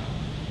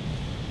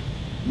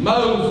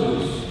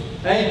 Moses,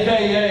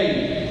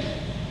 a.k.a.,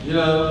 you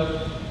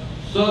know,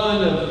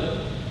 son of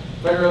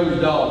Pharaoh's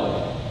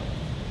daughter.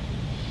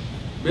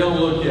 Be on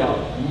the lookout.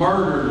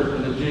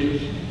 Murdered an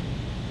Egyptian.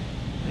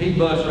 He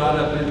busts right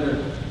up in their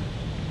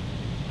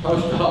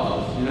post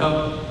office, you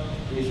know.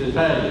 He says,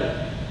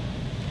 hey,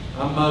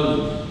 I'm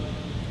Moses.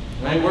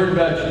 I ain't worried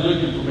about you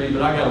looking for me,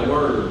 but I got a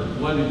word.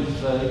 What did he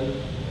say?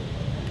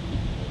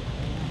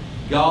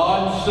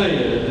 God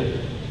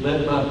said,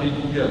 let my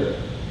people go.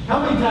 How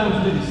many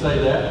times did He say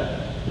that?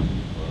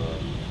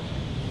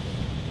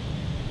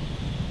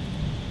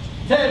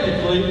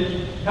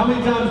 Technically, how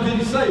many times did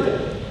He say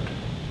that?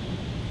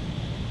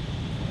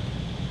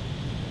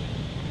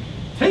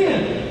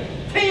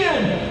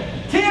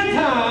 10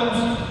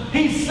 times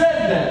He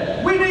said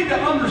that. We need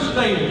to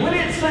understand, when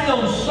it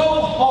sounds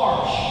so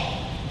harsh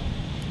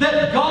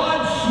that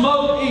God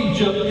smote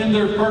Egypt in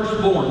their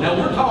firstborn. Now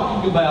we're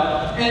talking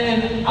about,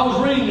 and I was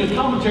reading the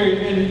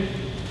commentary, and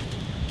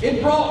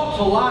it brought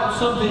to light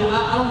something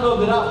I don't know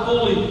that I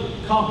fully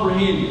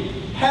comprehended.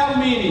 How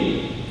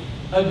many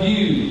of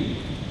you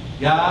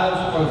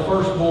guys are the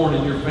firstborn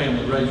in your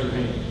family? Raise your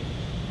hand.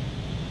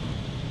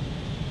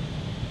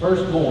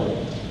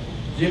 Firstborn.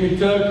 Jimmy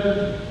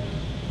Tucker.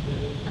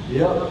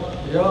 Yep.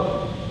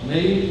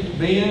 Me,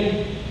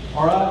 Ben.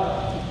 All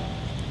right.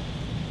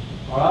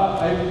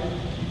 Hey,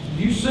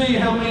 do you see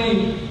how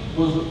many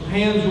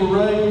hands were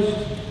raised?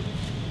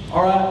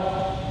 All right.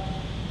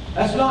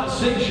 That's not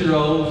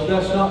 6-year-olds.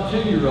 That's not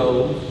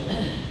 2-year-olds.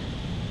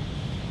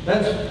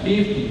 That's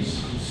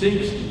 50s and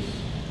 60s.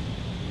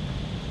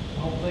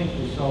 I don't think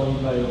we saw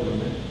anybody over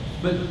there.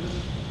 But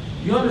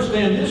you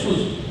understand, this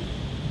was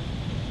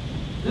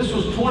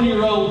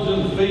 20-year-olds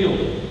in the field.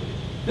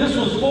 This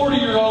was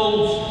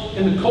 40-year-olds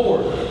in the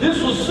court.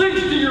 This was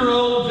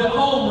 60-year-olds at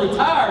home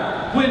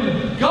retired.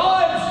 When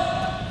God's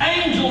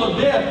angel of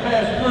death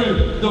passed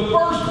through, the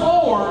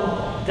firstborn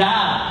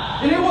died.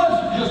 And it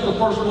wasn't just the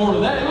firstborn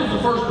of that. It was the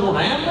firstborn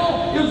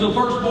animal. It was the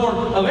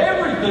firstborn of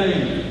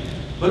everything.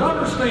 But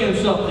understand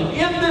something.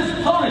 In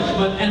this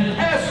punishment and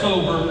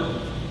Passover,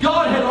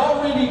 God had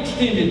already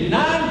extended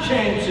 9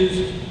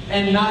 chances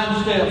and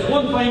 9 steps.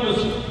 One famous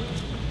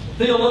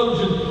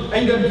theologian,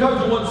 A.W.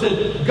 Tozer, once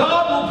said,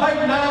 God will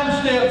take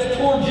 9 steps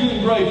towards you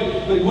in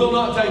grace, but He will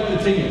not take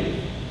the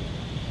 10.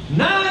 9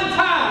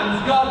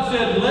 times God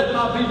said, let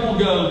my people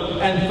go,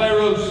 and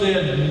Pharaoh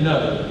said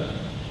no.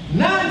 9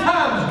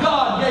 times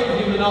God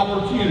gave him an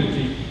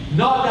opportunity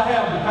not to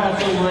have the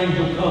Passover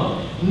angel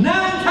come. 9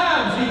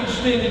 times He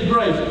extended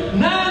grace.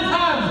 9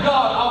 times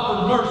God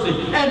offered mercy.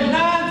 And 9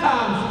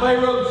 times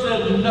Pharaoh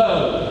said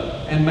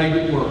no and made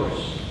it worse.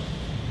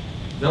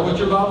 Is that what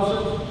your Bible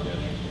says?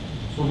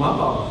 That's what my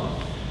Bible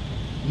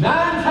says.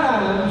 9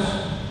 times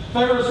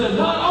Pharaoh said,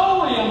 not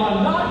only am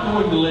I not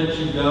going to let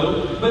you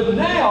go, but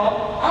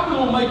now I'm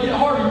going to make it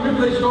harder.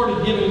 Remember, they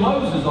started giving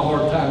Moses a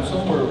hard time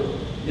somewhere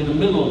in the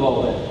middle of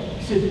all that.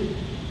 He said,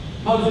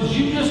 Moses,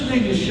 you just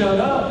need to shut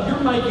up. You're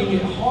making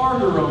it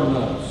harder on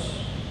us.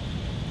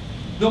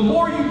 The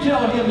more you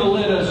tell him to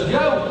let us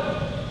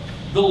go,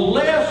 the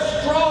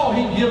less straw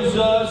he gives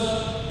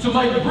us to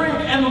make brick,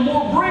 and the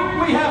more brick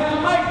we have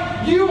to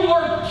make. You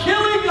are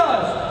killing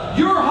us.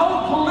 Your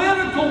whole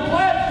political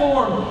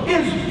platform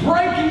is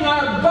breaking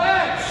our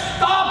backs.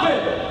 Stop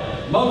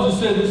it. Moses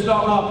said, it's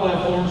not my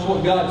platform. It's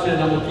what God said.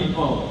 I'm going to keep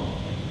on.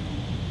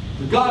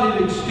 But God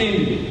had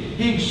extended it.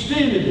 He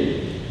extended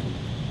it.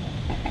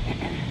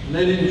 And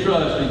they didn't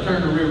trust. He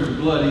turned the river to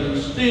blood. He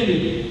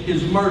extended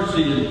His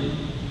mercy, and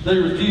they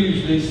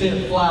refused, and He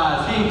sent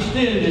flies. He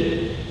extended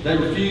it. They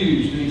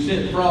refused, and He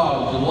sent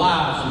frogs and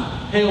lice and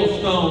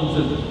hailstones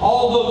and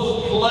all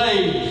those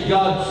plagues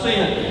God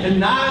sent. And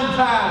 9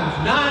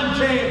 times, 9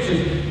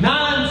 chances,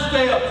 9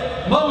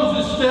 steps,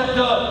 Moses stepped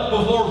up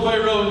before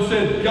Pharaoh and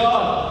said,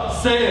 God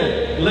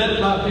said, let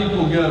my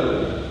people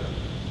go.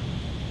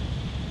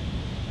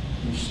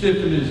 He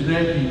stiffened his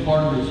neck, he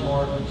hardened his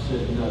heart and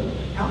said no.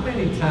 How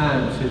many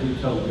times have you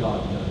told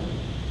God no?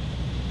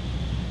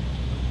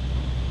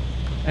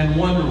 And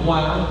wonder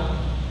why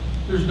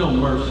there's no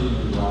mercy in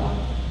your life?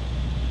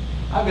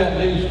 I've got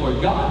news for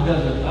you. God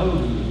doesn't owe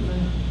you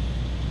anything.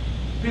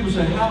 People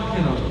say, how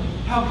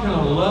can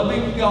a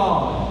loving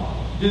God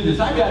do this?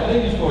 I got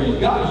news for you.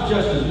 God is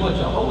just as much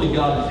a holy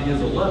God as He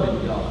is a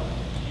loving God.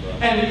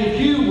 And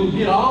if you will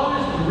get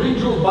honest and read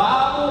your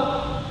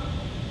Bible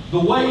the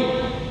way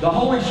the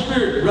Holy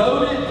Spirit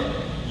wrote it,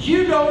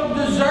 you don't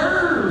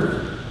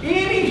deserve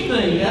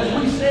anything.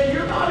 As we said,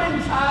 you're not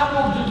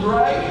entitled to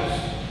grace.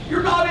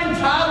 You're not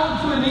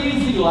entitled to an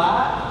easy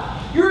life.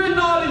 You're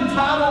not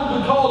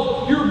entitled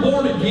because you're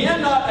born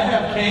again not to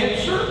have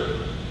cancer.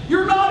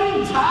 You're not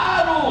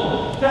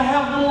entitled to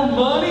have more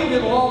money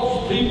than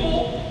lost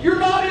people. You're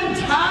not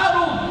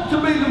entitled to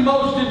be the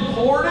most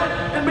important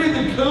and be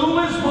the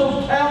coolest,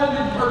 most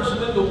talented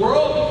person in the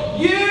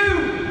world.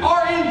 You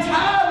are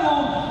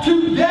entitled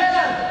to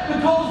death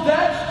because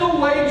that's the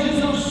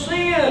wages of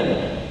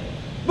sin.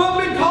 But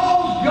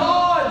because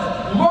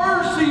God's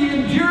mercy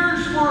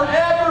endures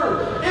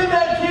forever, in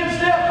that 10th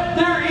step,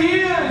 there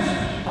is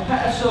a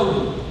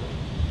Passover.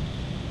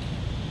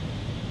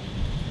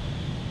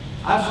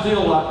 I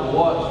still like to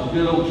watch the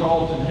good old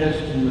Charlton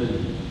Heston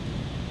movie.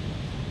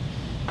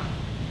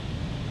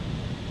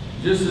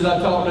 Just as I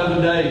talked the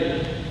other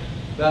day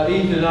about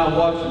Ethan and I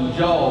watching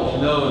Jaws,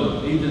 and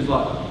Ethan's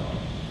like,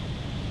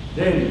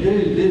 Daddy,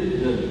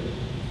 dude, the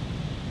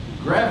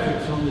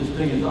graphics on this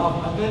thing is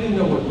off. I didn't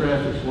know what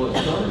graphics was,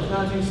 son. It's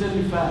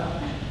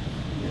 1975.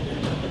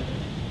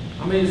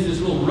 I mean, it's this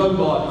little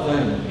robot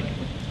thing.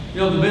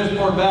 The best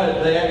part about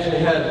it, they actually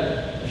had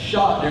a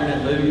shot during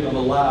that movie of a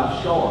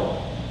live shark.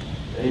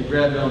 They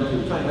grabbed onto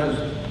the tank. That was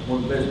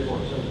one of the best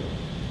parts of it.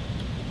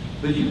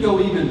 But you go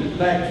even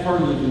back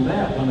further than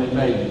that when they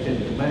made the 10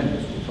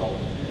 Commandments with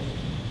Charlton Heston.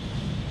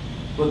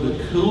 But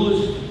the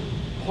coolest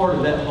part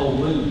of that whole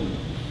movie,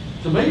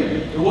 to me,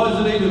 it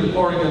wasn't even the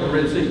parting of the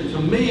Red Sea. To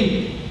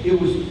me, it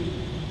was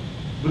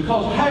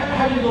Because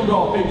how are you going to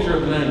draw a picture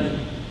of an angel?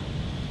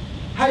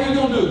 How are you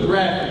going to do a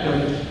graphic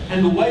of it?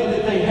 And the way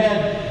that they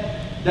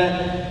had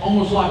that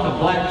almost like a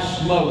black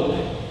smoke.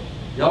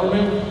 Y'all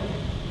remember?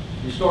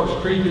 It starts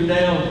creeping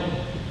down.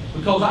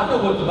 Because I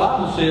know what the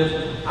Bible says.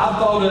 I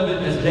thought of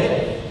it as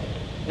death.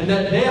 And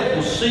that death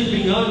was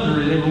seeping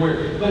under it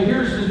everywhere. But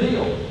here's the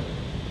deal.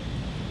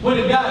 When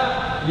it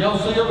got, y'all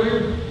see over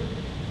here?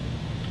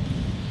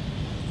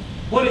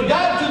 When it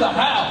got to the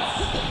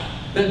house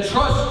that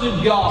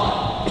trusted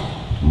God,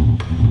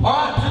 all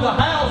right, to the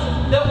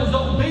house that was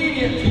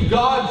obedient to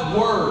God's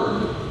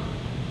word,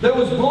 there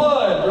was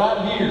blood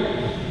right here,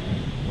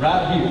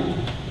 right here,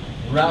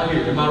 right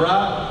here. Am I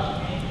right?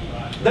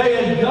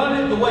 They had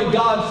done it the way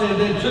God said.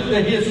 They took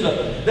the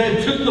hyssop. They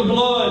had took the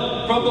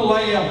blood from the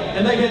lamb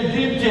and they had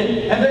dipped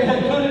it and they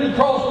had put it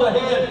across the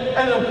head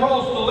and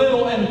across the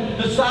lintel and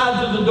the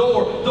sides of the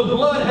door. The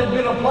blood had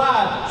been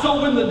applied.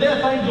 So when the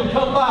death angel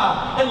come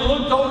by and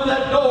looked over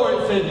that door,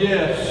 it said,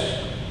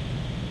 yes,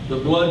 the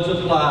blood's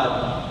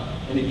applied.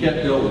 And he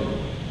kept going.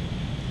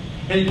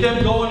 And he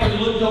kept going and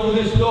he looked over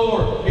this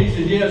door. He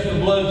said, yes, the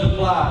blood's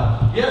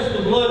applied. Yes,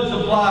 the blood's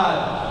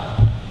applied.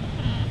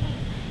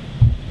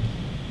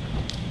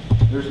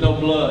 There's no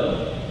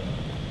blood.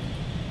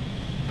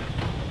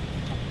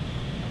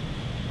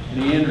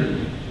 And he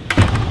entered.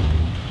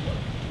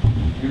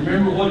 You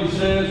remember what he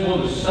says? One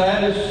of the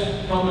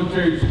saddest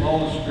commentaries of all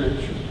the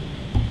Scripture.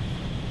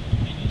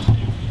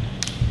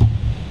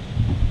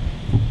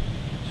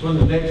 It's when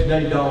the next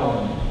day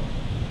dawned.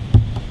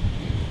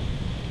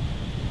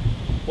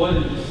 What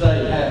did it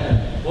say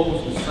happened? What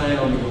was the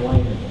sound of the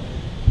land?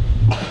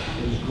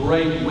 It was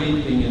great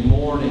weeping and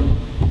mourning.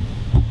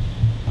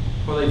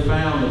 For they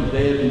found them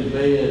dead in the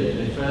bed.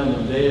 They found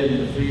them dead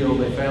in the field.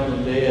 They found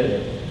them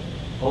dead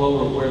all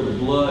over where the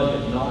blood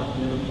had not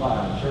been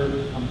applied.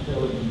 Church, I'm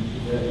telling you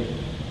today,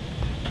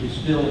 it's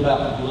still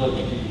about the blood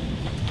of Jesus.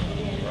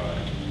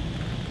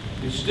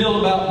 It's still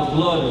about the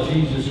blood of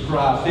Jesus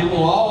Christ. It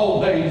will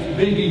always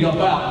be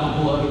about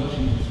the blood of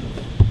Jesus.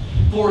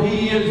 For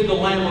He is the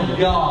Lamb of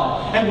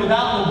God. And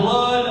without the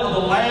blood of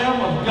the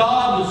Lamb of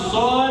God, the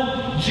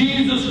Son,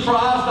 Jesus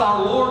Christ,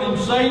 our Lord and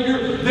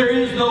Savior, there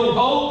is no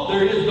hope,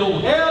 there is no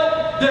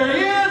help, there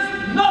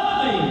is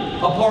nothing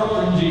apart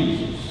from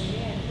Jesus.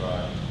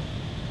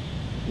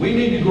 We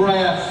need to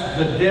grasp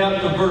the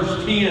depth of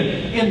verse 10.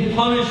 In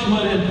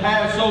punishment and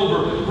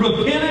Passover,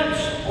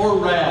 repentance or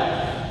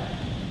wrath.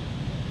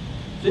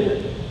 That's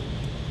it.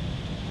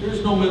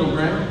 There's no middle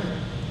ground.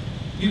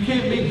 You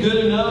can't be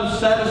good enough,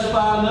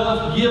 satisfy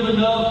enough, give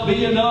enough,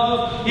 be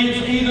enough.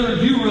 It's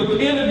either you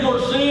repent of your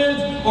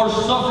sins or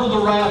suffer the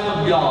wrath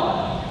of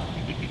God.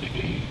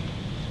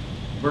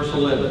 Verse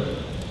 11.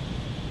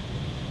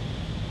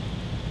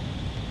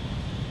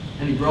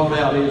 And He brought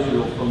out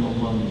Israel from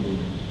among them.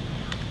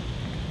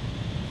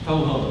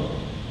 Ho hum.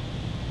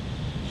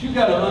 But you've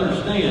got to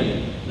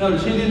understand.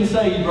 Notice He didn't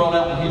say He brought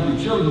out the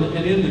Hebrew children.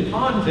 And in the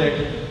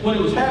context, when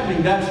it was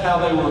happening, that's how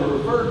they were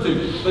referred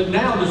to. But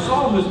now the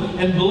psalmist,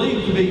 and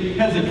believed to be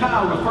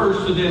Hezekiah,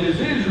 refers to them as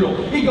Israel.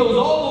 He goes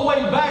all the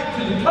way back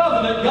to the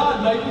covenant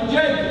God made with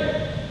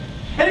Jacob.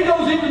 And he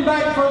goes even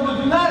back further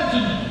than that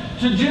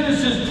to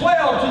Genesis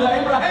 12, to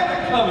the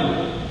Abrahamic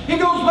covenant. He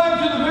goes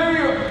back to the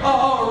very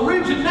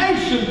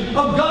origination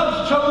of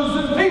God's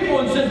chosen people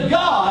and says,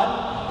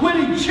 God,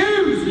 when He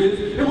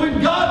chooses and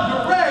when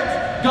God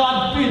directs,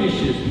 God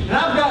finishes. And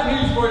I've got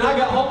news for you. I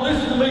got hope.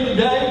 Listen to me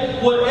today.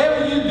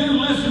 Whatever you do,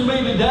 listen to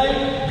me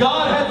today.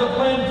 God has a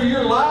plan for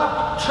your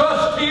life.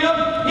 Trust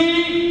Him.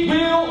 He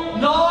will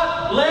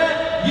not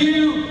let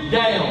you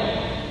down.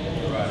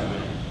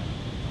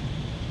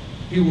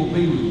 He will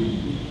be with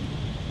you.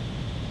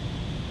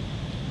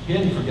 He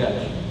hasn't forgot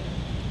you.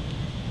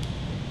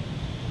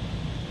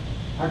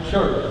 Our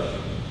church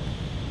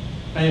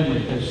family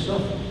has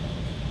suffered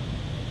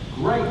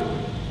greatly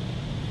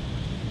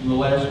in the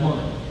last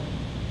month.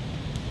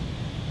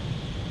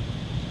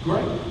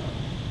 Great.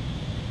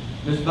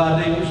 Miss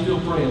Vidine, we're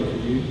still praying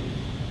for you.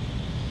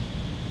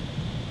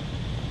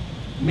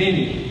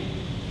 Many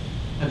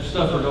have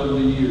suffered over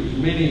the years.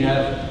 Many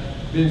have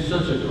been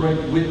such a great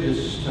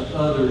witness to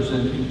others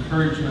and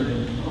encouragement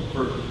and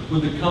comfort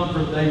with the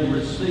comfort they've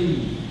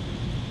received.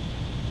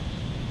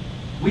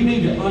 We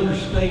need to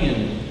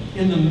understand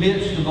in the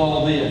midst of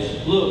all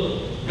this,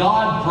 look,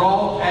 God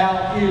brought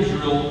out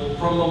Israel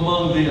from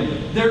among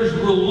them. There's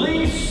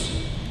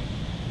release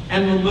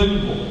and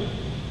removal.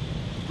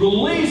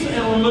 Release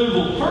and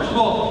removal. First of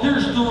all,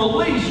 there's the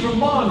release from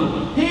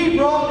bondage. He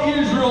brought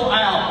Israel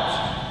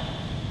out.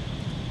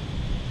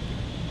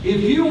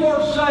 If you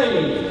are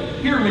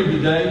saved, hear me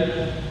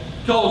today,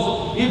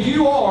 because if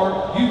you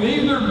are, you've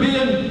either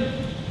been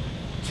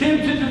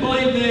tempted to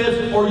believe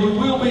this or you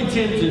will be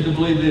tempted to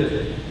believe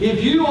this.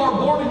 If you are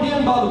born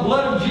again by the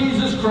blood of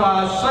Jesus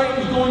Christ,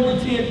 Satan's going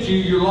to tempt you,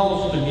 you're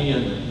lost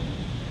again.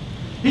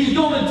 He's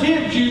going to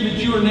tempt you that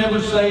you were never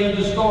saved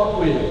to start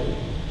with.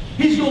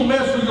 He's going to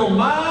mess with your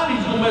mind.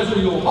 He's going to mess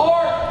with your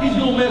heart. he's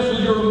going to mess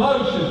with your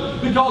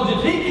emotions. Because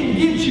if he can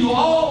get you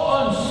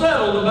all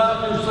unsettled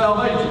about your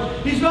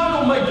salvation, he's not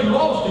going to make you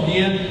lost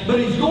again, but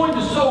he's going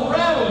to so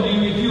rattle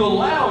you if you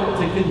allow it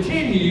to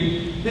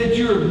continue that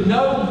you're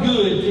no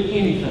good to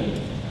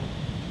anything.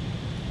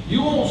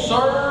 You won't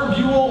serve,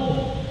 you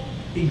won't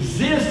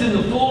exist in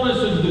the fullness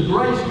of the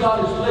grace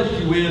God has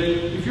blessed you with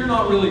if you're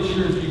not really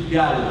sure if you've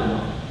got it or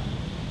not.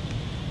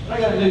 But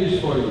I got news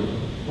for you.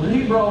 When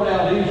he brought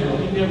out Israel,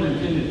 he never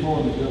intended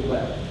for them to go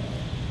back.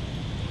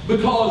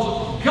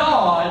 Because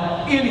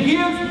God, in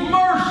his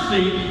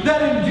mercy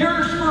that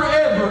endures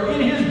forever,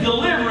 in his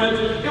deliverance,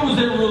 it was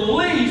a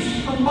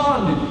release from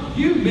bondage.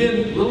 You've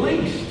been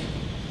released.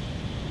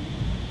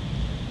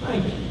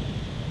 Thank you.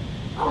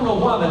 I don't know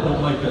why that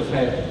don't make us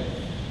happy.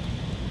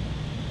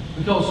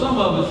 Because some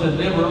of us have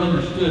never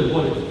understood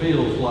what it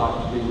feels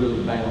like to be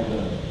really bound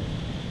up.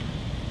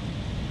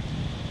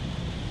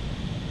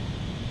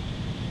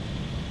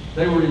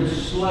 They were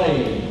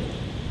enslaved.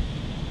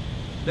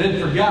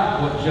 They'd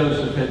forgotten what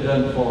Joseph had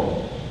done for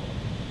them.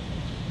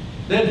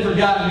 They'd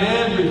forgotten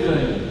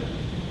everything.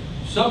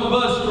 Some of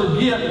us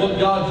forget what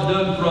God's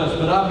done for us,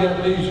 but I've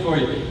got news for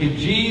you. If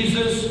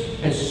Jesus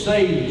has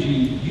saved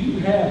you, you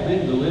have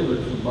been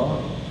delivered from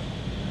bondage.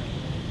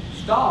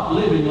 Stop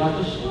living like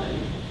a slave.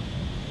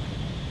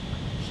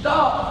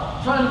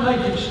 Stop trying to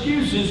make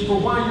excuses for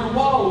why you're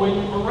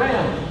wallowing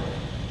around.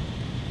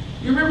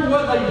 You remember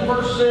what they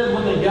first said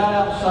when they got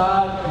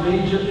outside of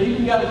Egypt? They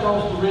even got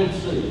across the Red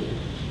Sea.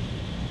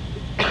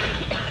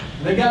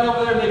 They got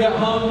over there and they got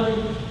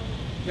hungry,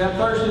 got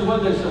thirsty.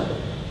 What did they say?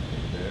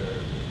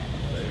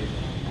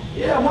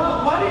 Yeah,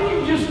 why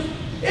didn't you just...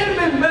 It'd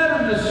have been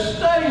better to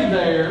stay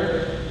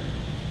there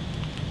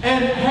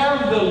and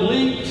have the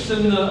leeks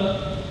and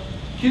the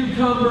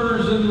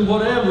cucumbers and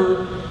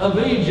whatever of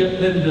Egypt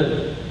than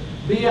to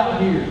be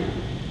out here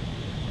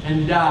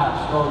and die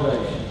of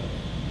starvation.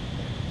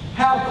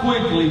 How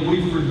quickly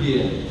we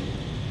forget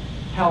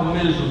how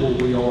miserable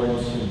we are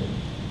in sin.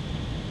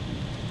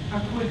 How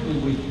quickly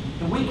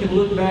we can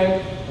look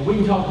back and we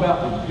can talk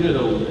about the good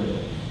old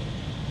days.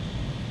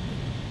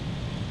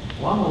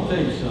 Well, I'm going to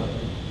tell you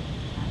something.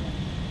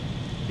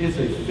 It's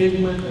a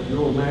figment of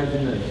your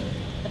imagination.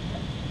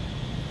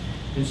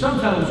 And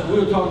sometimes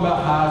we'll talk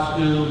about high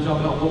school, we'll talk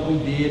about what we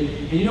did.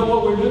 And you know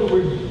what we're doing?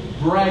 We're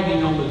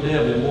bragging on the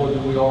devil more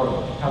than we are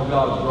how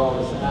God has brought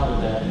us out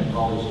of that and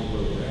brought us to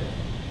where we're at.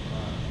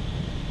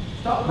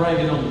 Stop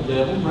bragging on the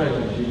devil, brag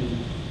on Jesus.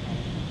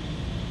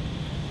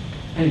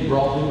 And he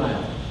brought them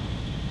out.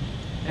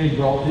 And he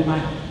brought them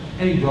out.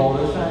 And he brought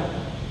us out.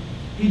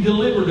 He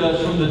delivered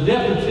us from the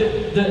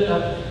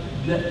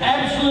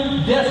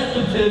absolute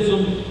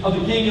despotism of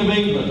the King of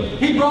England.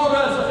 He brought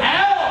us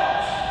out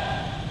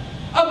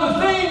of the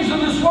things of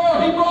this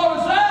world. He brought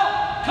us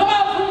out. Come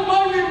out from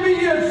among you and be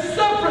ye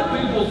separate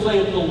people,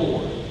 saith the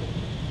Lord.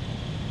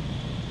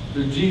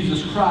 Through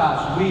Jesus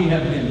Christ, we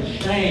have been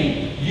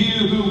changed.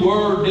 You who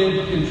were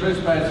dead in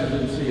trespasses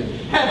and sin,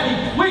 hath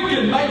he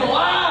quickened, made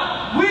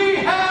alive. We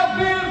have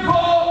been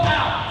brought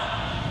out.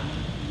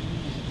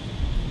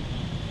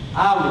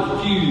 I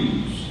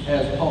refuse,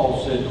 as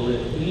Paul said, to let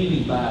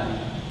anybody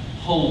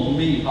hold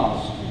me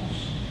hostage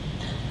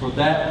for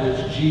that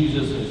which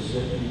Jesus has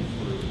set me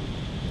free.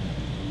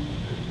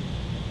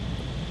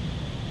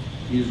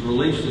 He's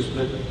released us,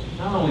 but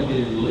not only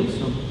did he release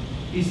them,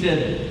 he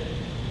said,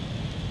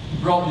 he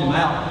brought them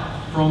out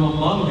from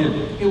among them.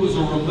 It was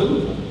a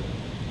removal.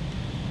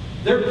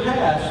 Their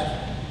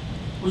past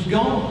was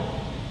gone.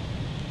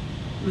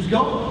 It was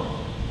gone.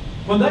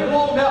 When they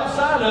walked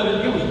outside of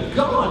it, it was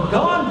gone.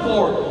 Gone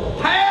for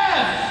it.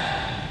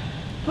 Past!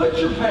 Put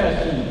your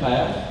past in the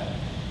past.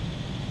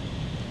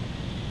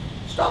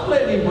 Stop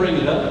letting him bring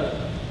it up.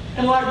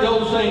 And like the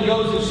old saying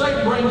goes, if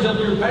Satan brings up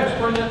your past,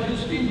 bring up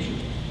his future.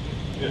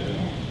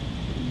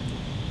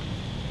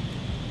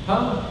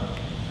 Huh?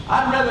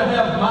 I'd rather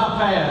have my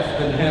past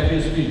than have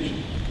his future.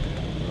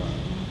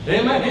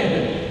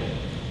 Amen.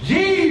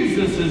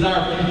 Jesus is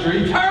our future.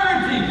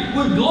 Eternity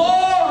with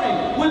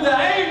glory, with the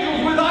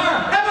angels, with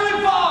our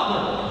Heavenly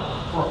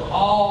Father for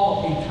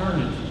all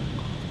eternity.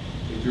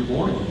 If you're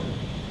born again.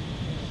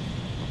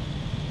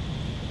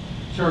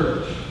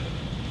 Church.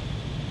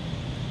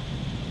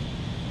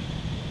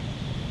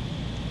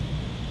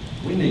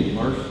 We need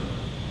mercy.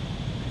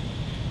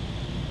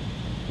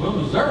 We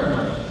don't deserve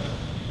mercy.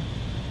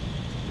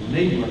 We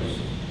need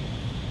mercy.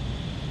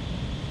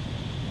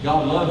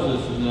 God loves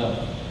us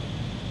enough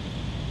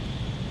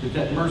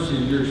that mercy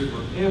endures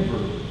forever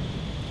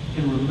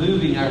in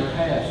removing our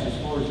past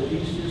as far as the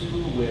east is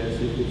from the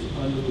west if it's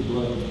under the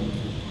blood of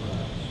Jesus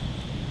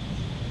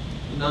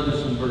Christ.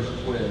 Notice in verse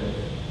 12.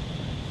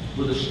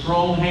 With a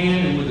strong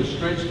hand and with a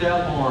stretched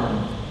out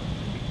arm,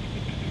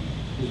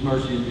 his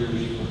mercy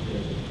endures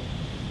forever.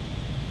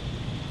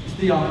 It's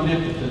the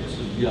omnipotence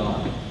of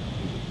God.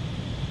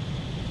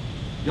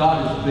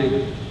 God is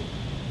bigger.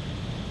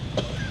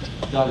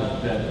 God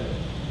is better.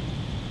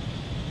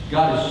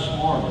 God is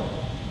smarter.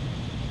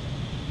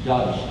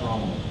 God is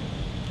stronger.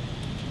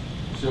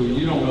 So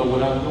you don't know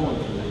what I'm going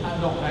through. I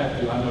don't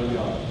have to. I know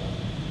God.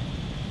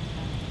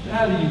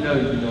 How do you know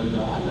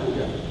God? I know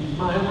God. He's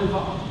my Heavenly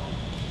Father.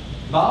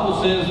 The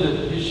Bible says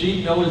that His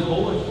sheep know His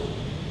voice.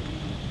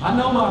 I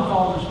know my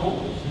Father's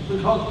voice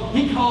because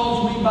He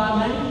calls me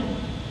by name.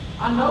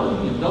 I know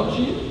Him, don't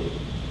you?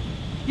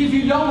 If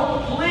you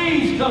don't,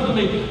 please come to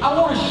me. I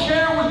want to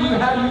share with you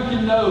how you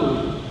can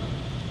know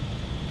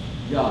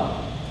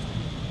God.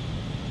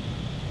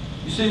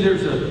 You see,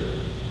 there's a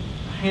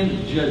hand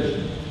of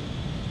judgment.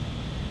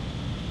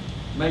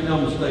 Make no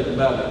mistake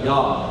about it,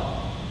 God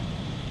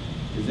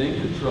is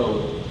in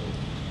control.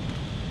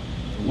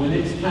 And when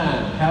it's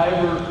time,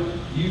 however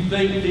you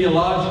think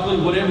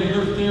theologically, whatever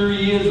your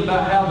theory is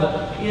about how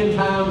the end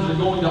times are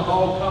going to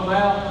all come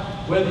out,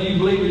 whether you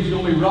believe it's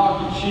going to be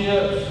rocket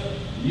ships,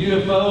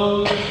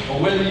 UFOs,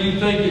 or whether you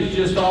think it's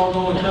just all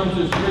going to come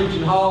to a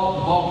screeching halt,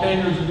 the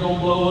volcanoes are going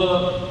to blow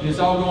up, and it's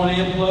all going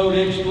to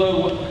implode,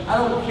 explode. I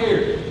don't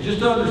care.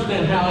 Just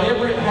understand,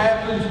 however it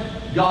happens,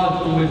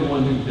 God's going to be the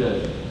one who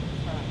does it.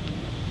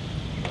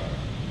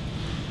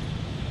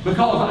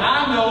 Because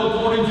I know,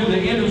 according to the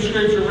end of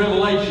Scripture,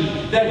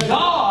 Revelation, that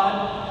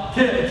God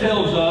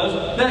tells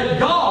us that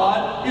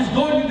God is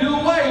going to do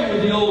away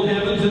with the old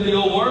heavens and the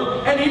old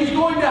earth, and He's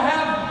going to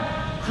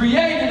have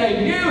created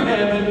a new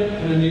heaven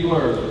and a new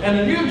earth, and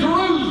a new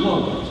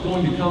Jerusalem is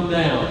going to come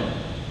down.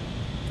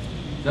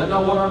 Is that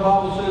not what our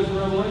Bible says in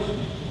Revelation?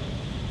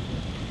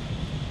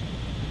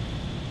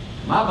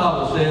 My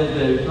Bible says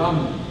that if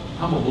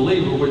I'm a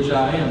believer, which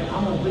I am,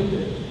 I'm going to be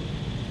there.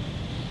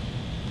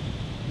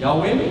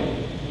 Y'all with me?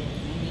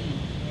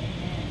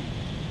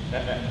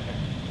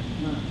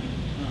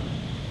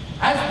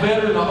 That's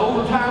better than an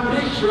overtime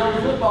picture on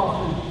a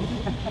football field.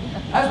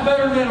 That's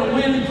better than a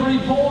winning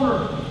three-pointer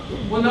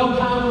with no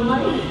time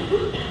remaining.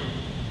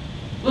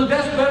 Look,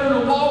 that's better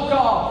than a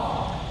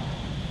walk-off.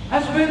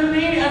 That's better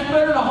than that's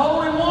better than a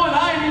hole-in-one.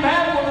 I ain't even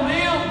had one of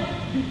them.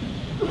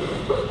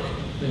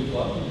 Think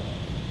what?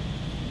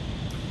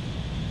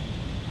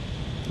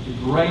 The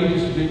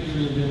greatest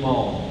victory of them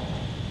all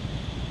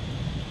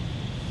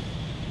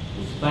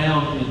was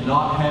found in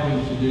not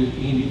having to do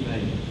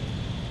anything.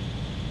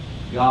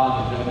 God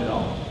had done it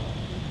all.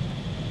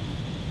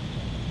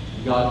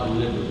 God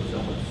delivers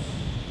us.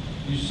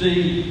 You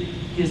see,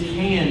 His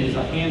hand is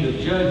a hand of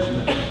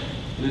judgment,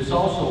 but it's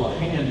also a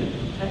hand of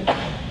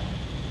protection.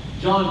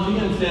 John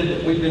 10 said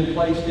that we've been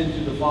placed into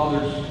the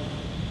Father's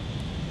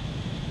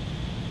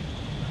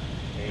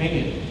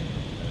hand,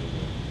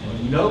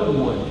 and no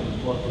one can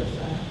pluck us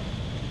out.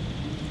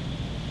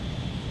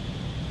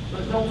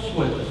 But don't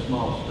sweat the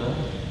small stuff.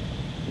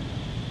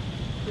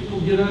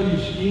 People get under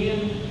your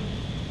skin.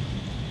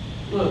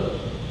 Look,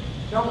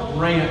 don't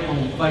rant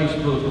on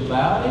Facebook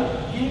about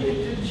it. Give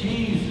it to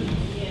Jesus.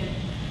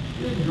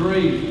 Good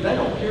grief. They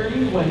don't care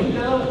anyway. He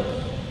does.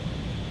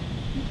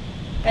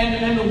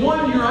 And the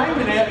one you're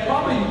aiming at,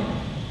 probably,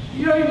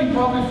 you ain't even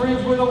probably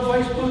friends with on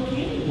Facebook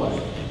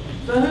anyway.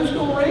 So who's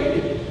going to read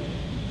it?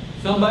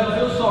 Somebody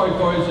feels sorry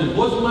for you and says,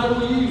 what's the matter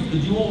with you?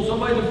 Because you want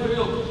somebody to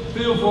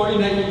feel for you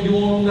and you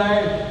want them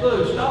there.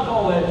 Look, stop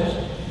all that. Just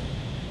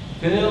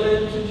tell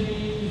it to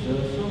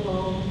Jesus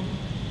alone.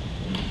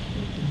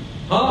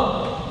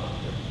 Huh?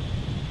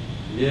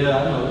 Yeah,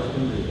 I know it's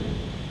going to do.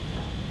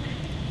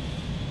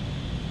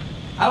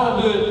 I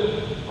don't do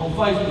it on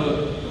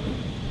Facebook.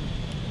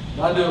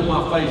 I do it with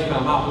my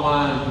FaceTime. I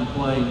whine and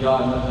complain,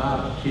 God,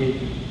 I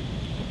kick you.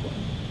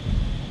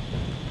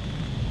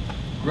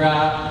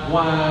 Gripe,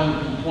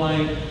 whine,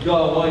 complain,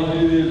 God, why you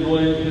do this, why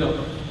you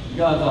know.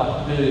 God's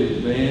like,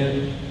 dude,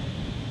 man,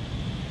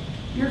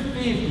 you're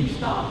 50,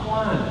 stop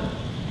whining.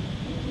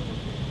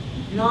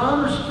 You know, I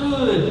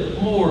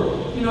understood more,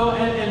 you know,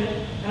 and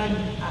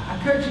I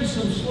cut you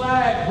some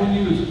slack when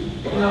you was,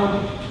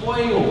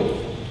 12,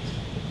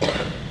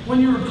 when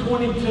you were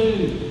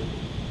 22.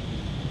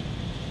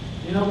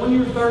 When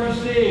you're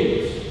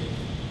 36,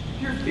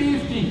 you're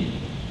 50.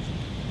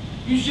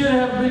 You should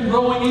have been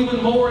growing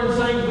even more in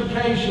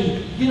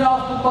sanctification. Get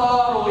off the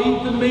bottle,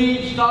 eat the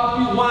meat, stop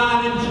your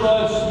whining,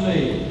 trust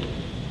me.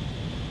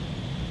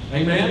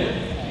 Amen?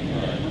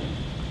 Amen.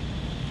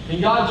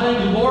 Can God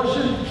change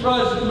abortion?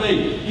 Trust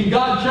me. Can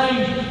God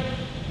change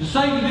the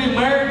same to do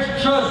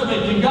marriage? Trust me.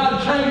 Can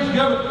God change the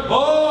government?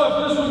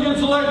 Oh, if this one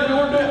gets elected,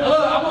 look,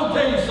 I'm going to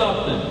tell you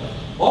something.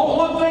 Oh,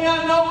 one thing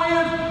I know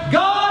is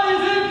God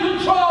is in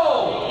control.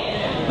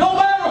 No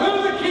matter who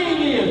the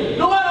king is,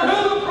 no matter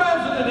who the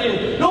president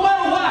is, no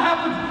matter what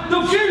happens,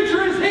 the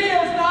future is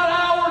His, not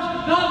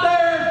ours, not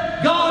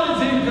theirs. God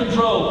is in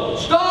control.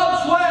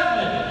 Stop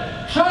sweating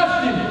it.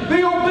 Trust Him.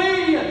 Be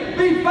obedient.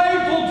 Be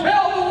faithful.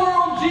 Tell the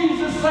world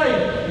Jesus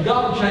saved.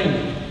 God will change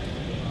it.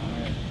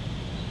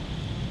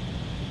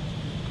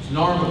 It's an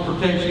arm of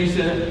protection. He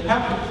said,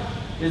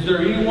 is there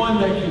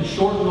anyone that can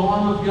shorten the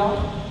arm of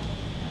God?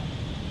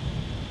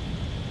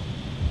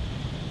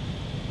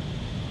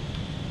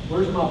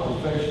 Where's my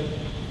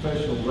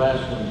professional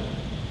wrestling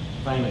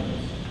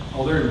fans?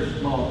 Oh, they're in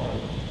small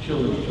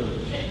children's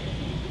church.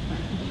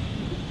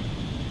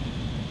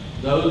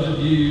 Those of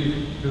you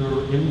who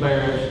are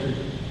embarrassed to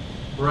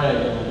brag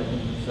on it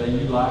and say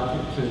you like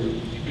it too,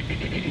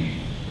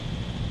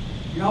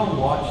 y'all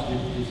watched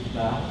this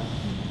bout.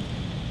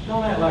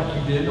 Don't act like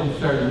you did on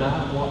Saturday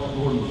night, watch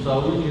Gordon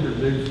Solie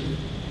introduce you.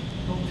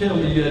 Don't tell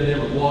me you had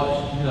never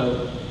watched,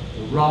 The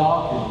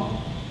Rock and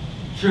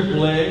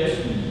Triple X.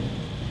 And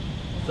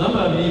some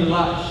of you even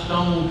like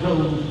Stone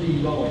Cold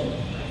Steve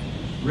Austin.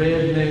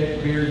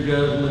 Redneck, beer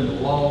guzzling, the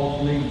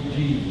lost need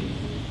Jesus.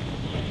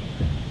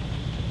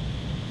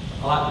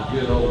 I like the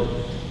good old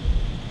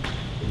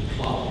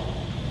cloth.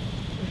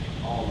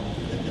 All of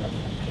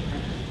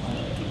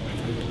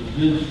it.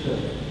 Good stuff.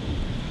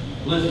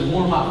 Listen,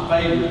 one of my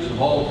favorites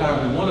of all time,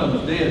 and one of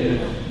them's dead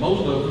now.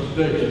 Most of them's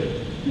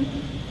dead.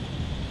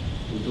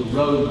 Was the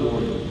Road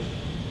Warriors.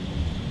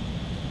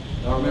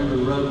 Y'all remember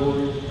the Road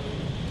Warriors?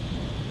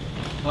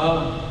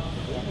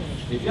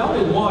 If y'all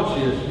didn't watch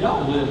this,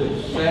 y'all live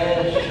in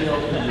sad,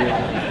 sheltered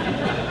life.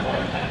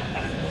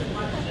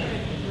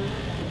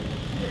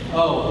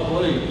 Oh,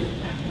 please.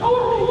 Y'all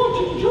were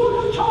watching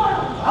Julia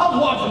Childs. I was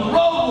watching the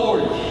Road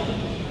Warriors.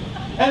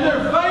 And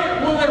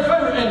one of their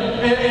favorite,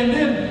 and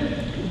then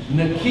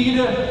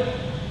Nikita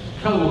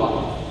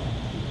Koloff.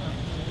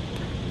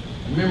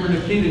 Remember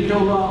Nikita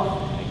Koloff?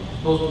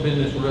 Supposed to have been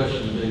this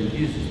Russian dude.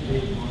 He's this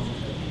big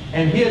monster.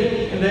 And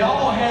they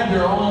all had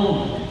their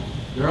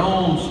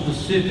own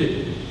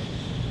specific,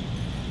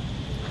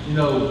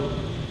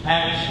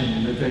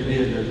 action that they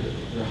did,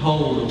 their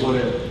hold or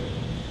whatever.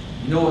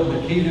 You know what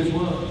Nikita's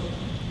was?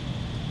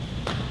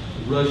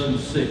 The Russian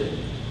sickle.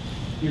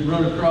 He'd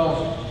run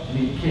across and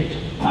he'd catch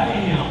it.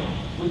 Bam!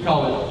 We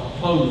call it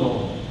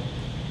clothesline.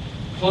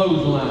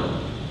 Clothesline.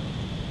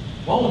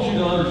 Well, I want you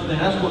to understand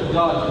that's what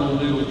God's going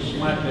to do with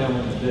Smackdown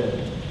on the devil.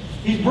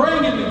 He's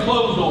bringing the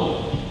clothes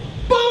on.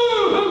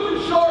 Boo! Who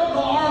can shorten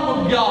the arm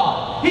of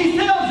God? He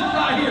tells it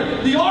right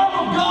here. The arm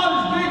of God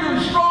is bigger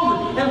and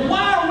stronger. And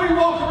why are we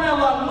walking around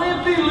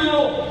like wimpy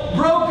little,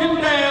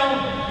 broken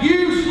down,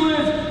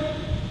 useless,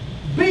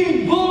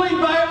 being bullied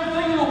by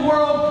everything in the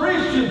world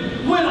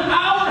Christians when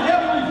our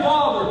Heavenly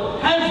Father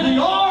has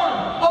the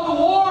arm of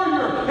the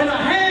warrior and a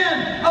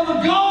hand of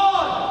the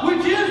God,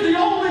 which is the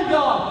only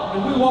God?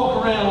 And we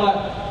walk around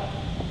like,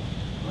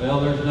 well,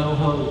 there's no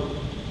hope.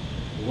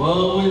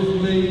 Woe is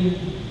me.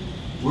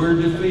 We're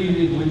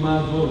defeated. We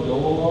might as well go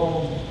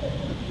along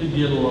to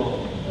get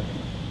along.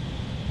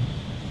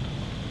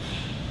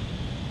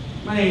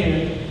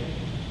 Man,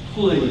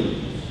 please.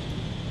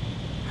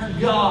 Our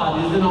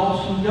God is an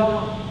awesome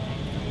God.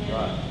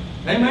 Right.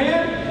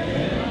 Amen?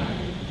 Amen?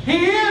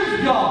 He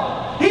is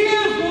God. He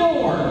is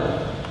Lord.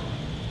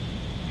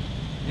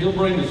 He'll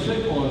bring the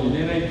sick one and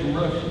it ain't from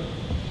Russia.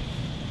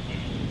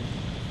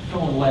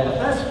 Don't laugh.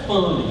 That's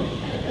funny.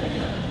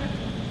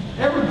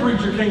 Every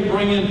preacher can't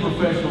bring in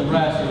professional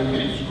wrestling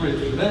in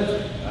Scripture. That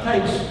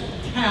takes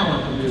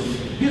talent to do it.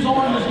 His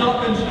arm has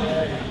not been,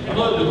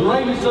 look, the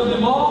greatest of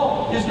them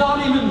all is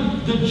not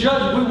even the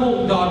judge. We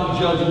want God to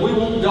judge him. We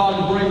want God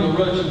to bring the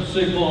Russian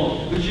sick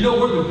on. But you know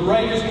where the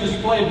greatest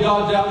display of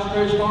God's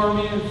outstretched arm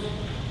is?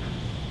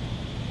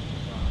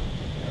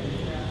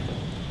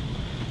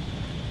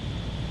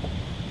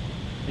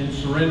 In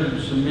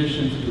surrendered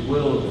submission to the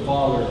will of the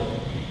Father,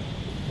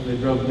 when they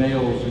drove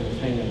nails in his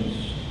hands.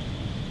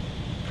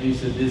 And he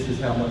said, this is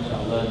how much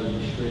I love you.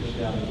 And he stretched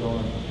out his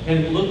arm. And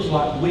it looks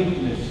like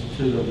weakness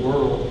to the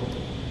world.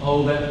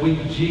 Oh, that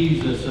weak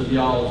Jesus of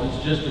y'all's.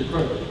 It's just a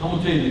crutch. I'm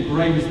going to tell you, the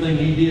greatest thing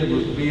he did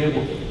was to be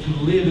able to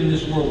live in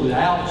this world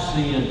without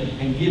sin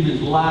and give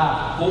his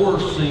life for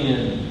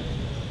sin.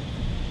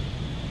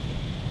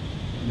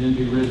 And then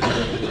be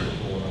resurrected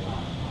for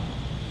life.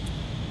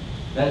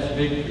 That's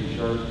victory,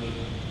 church.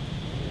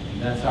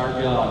 And that's our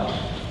God.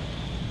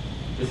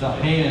 It's a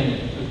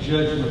hand of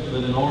judgment,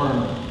 but an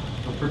arm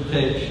of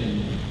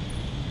protection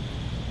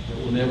that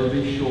will never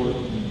be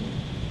shortened.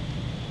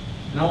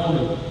 And I want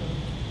to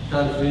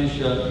try to finish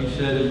up. He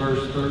said in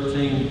verse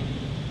 13,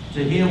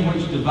 to him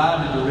which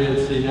divided the Red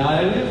Sea.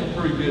 Now, it is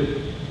a pretty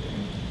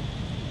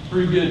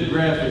good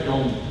graphic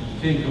on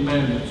the Ten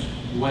Commandments,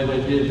 the way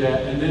they did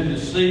that. And then to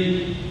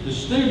see the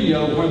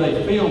studio where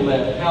they filmed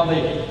that, how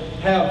they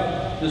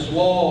have this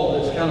wall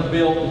that's kind of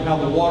built and how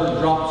the water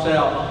drops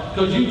out.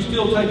 Because you can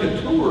still take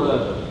a tour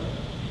of it.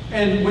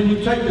 And when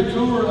you take the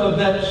tour of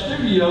that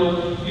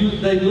studio,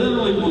 they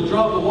literally will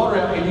drop the water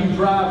out and you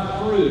drive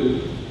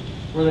through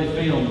where they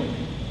filmed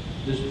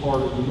this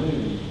part of the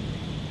movie.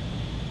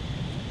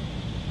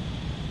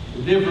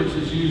 The difference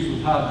is used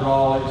with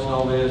hydraulics and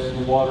all this,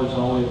 and the water's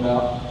only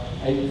about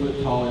 8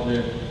 foot tall in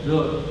there.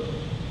 Look,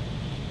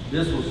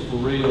 this was for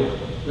real.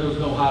 There was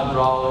no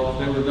hydraulics,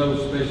 there were no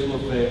special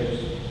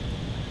effects.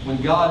 When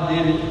God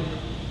did it,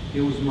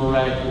 it was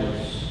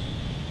miraculous.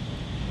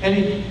 And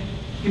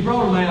he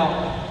brought them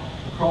out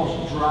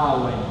across dry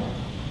land.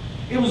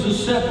 It was a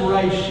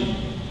separation.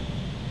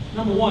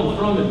 Number one,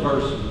 from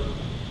adversity.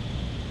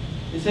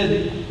 It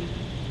said,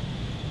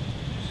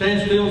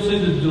 stand still and see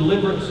the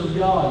deliverance of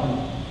God. And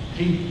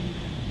he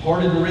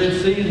parted the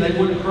Red Sea and they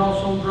went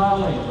across on dry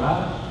land,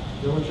 right?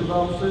 Is that what your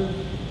Bible says?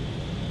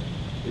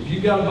 If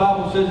you've got a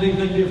Bible that says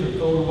anything different,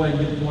 throw it away and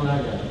get the one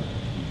I got.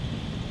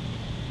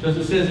 Because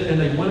it says, and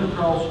they went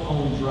across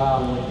on dry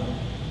land.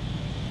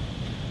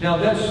 Now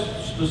that's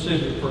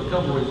specific for a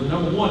couple of reasons.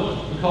 Number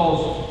one,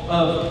 because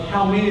of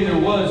how many there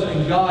was,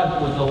 and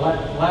God was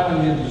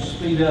allowing them to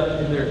speed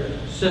up in their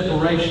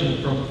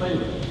separation from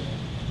Pharaoh.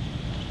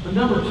 But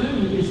number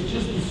two, it's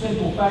just the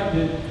simple fact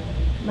that it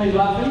made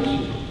life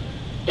easier.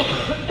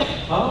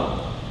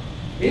 Huh?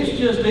 It's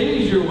just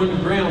easier when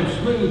the ground's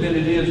smooth than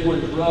it is when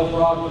it's rough,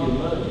 rocky, and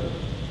muddy.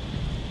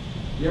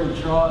 You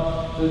ever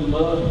trot through the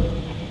mud?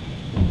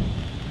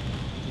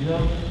 You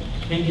know?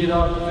 Can't get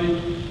off your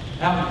feet?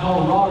 Out in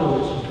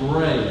Colorado, it's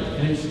great.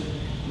 And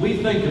we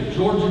think of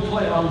Georgia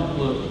clay.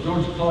 Look,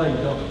 Georgia clay,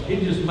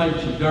 it just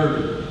makes you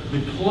dirty.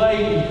 The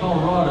clay in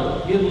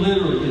Colorado, it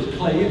literally is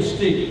clay. It's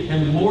sticky.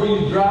 And the more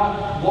you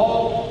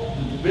walk,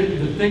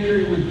 the thicker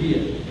it would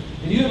get.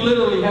 And you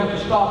literally have to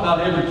stop about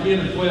every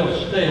 10 or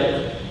 12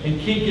 steps and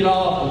kick it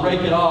off or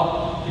rake it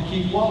off to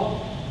keep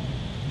walking.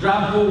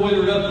 Drive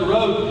four-wheeler up the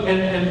road,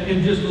 and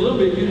in just a little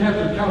bit, you'd have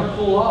to kind of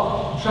pull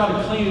off and try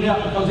to clean it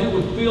out because it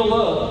would fill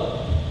up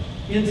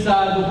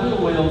inside the wheel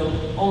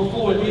wells on the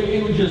floor.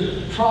 It would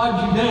just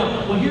trod you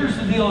down. Well, here's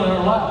the deal in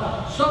our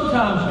life.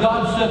 Sometimes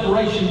God's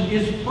separation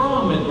is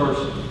from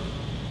adversity.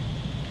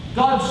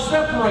 God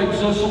separates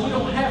us so we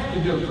don't have to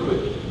go through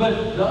it.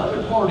 But the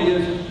other part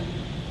is,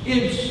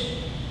 it's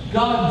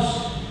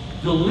God's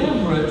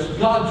deliverance,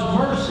 God's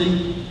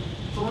mercy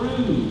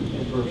through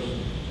adversity.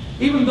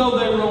 Even though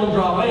they were on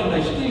dry land,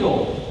 they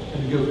still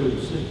had to go through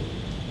the sea.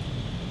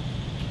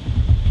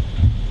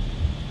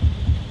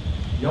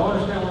 Y'all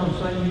understand what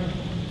I'm saying here?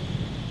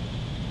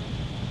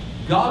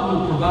 God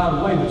will provide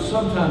a way, but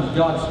sometimes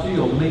God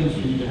still means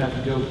for you to have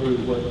to go through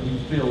what you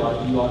feel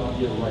like you ought to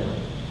get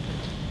around.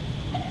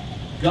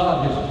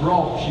 God has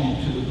brought you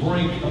to the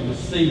brink of the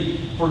sea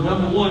for,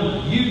 number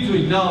one, you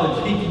to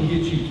acknowledge He can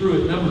get you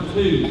through it. Number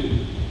two,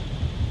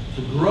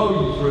 to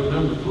grow you through it.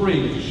 Number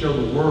three, to show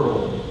the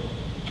world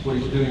what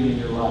He's doing in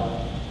your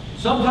life.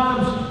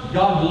 Sometimes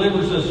God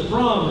delivers us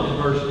from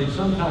adversity.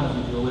 Sometimes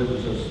He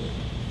delivers us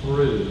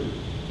through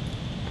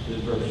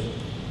adversity.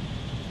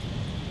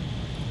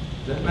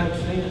 Does that make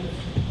sense?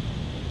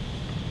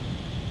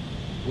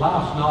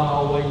 Life's not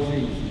always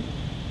easy.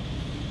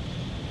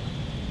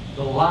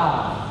 The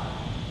life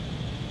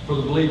for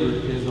the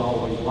believer is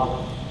always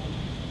life.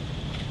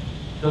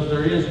 Because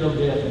there is no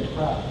death in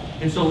Christ.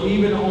 And so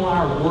even on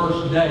our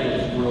worst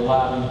days, we're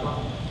alive in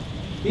Christ.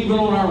 Even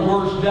on our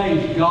worst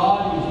days,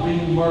 God is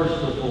being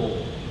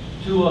merciful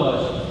to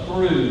us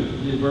through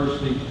the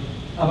adversity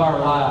of our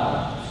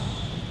lives.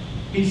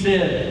 He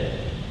said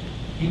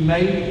He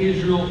made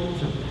Israel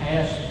to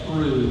pass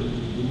through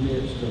the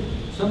midst of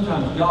it.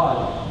 Sometimes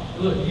God,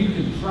 look, you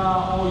can try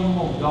all you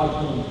want.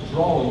 God's going to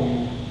draw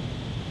you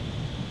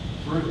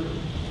through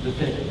the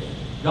test.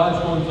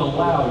 God's going to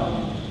allow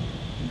you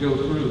to go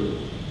through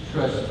it.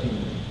 Trust Him.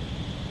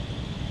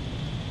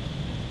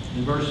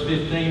 In verse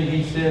 15,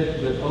 He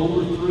said that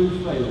overthrew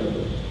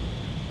Pharaoh.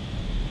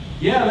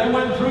 Yeah, they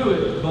went through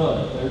it,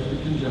 but, there's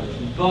the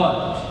conjunction,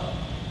 but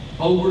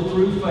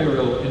overthrew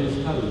Pharaoh and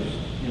his host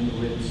in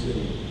the Red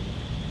Sea.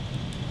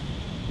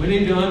 We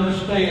need to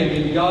understand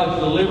in God's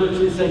deliverance,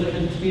 it's a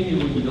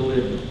continuing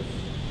deliverance.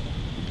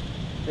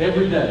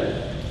 Every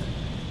day.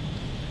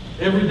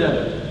 Every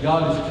day,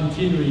 God is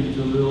continuing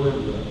to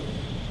deliver us.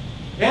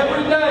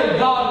 Every day,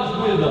 God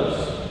is with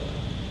us.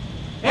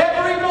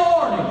 Every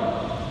morning,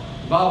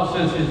 the Bible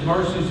says His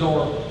mercies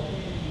are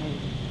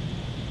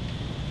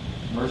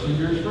mercy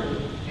endures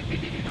forever.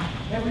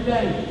 Every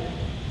day.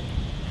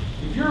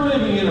 If you're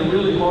living in a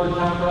really hard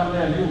time right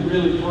now, you're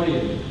really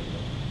praying.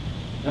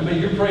 I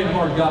mean, you're praying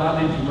hard, God,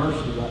 I need your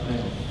mercy right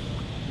now.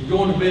 You're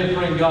going to bed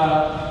praying,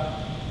 God,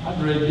 I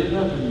dread getting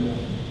up in the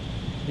morning.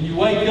 And you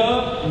wake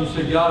up and you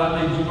say, God,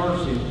 I need your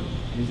mercy.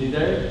 Is He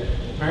there?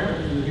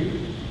 Apparently, you're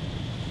here.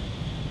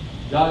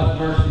 God's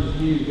mercy is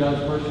new.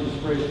 God's mercy is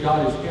fresh.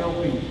 God is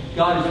helping.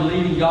 God is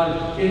leading.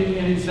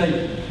 And it's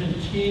a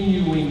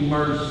continuing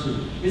mercy.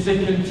 It's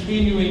a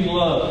continuing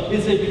love.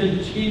 It's a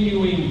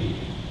continuing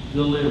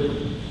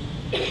deliverance.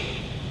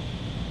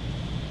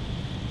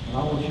 And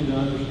I want you to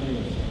understand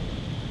something.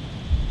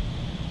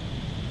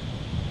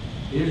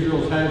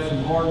 Israel's had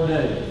some hard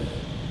days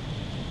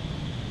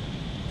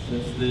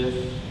since this,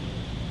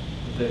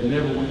 but they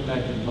never went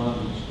back in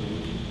bondage to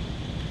Egypt.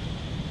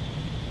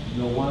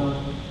 You know why?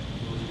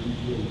 It was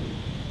complete.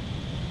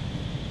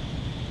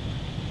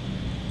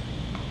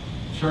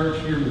 Church,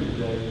 hear me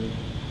today.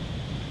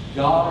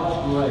 God's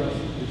grace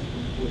is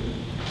complete.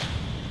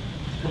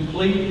 It's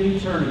complete in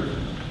eternity.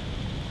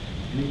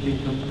 And it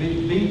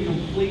can be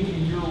complete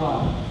in your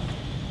life.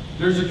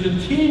 There's a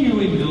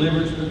continuing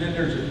deliverance, but then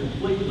there's a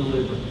complete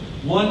deliverance.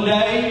 One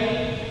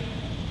day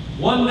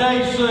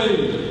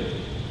soon,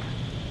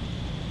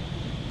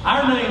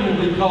 our name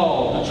will be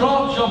called. The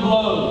trump shall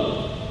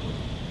blow.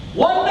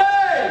 One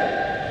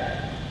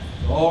day,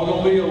 it's all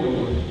going to be over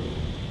with.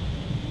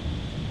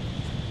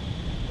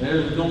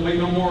 There's going to be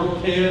no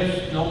more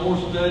tests, no more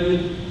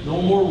studying,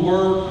 no more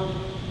work,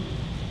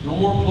 no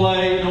more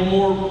play, no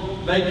more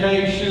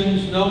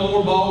vacations, no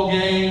more ball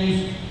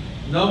games,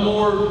 no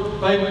more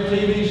favorite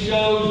TV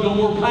shows, no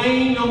more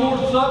pain, no more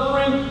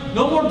suffering,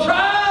 no more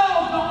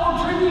trials, no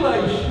more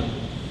tribulation.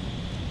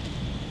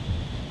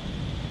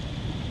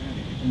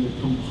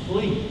 the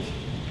complete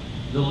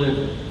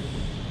deliverance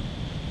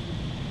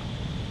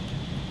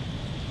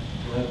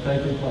will have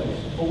taken place.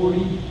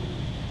 40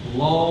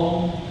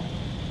 long,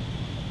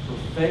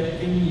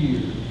 perfecting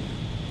years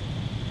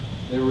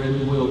they were in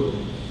the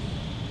wilderness.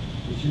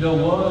 But you know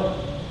what?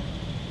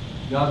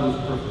 God was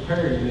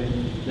preparing them for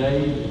the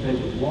day that they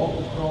would walk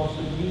across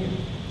again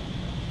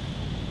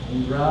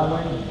on dry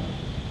land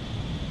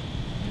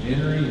and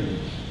enter into the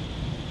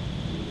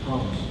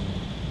promised land.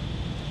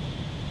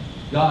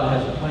 God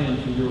has a plan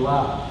for your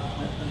life.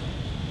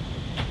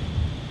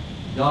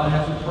 God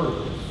has a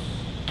purpose.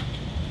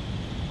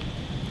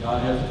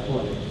 God has a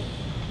place.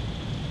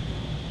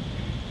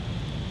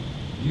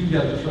 You've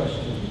got to trust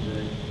Him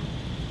today.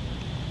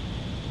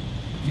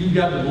 You've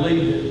got to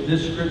believe that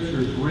this Scripture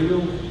is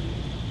real.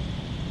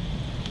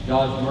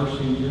 God's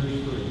mercy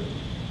endures forever.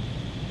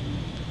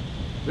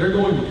 They're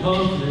going to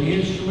come to the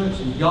instruments,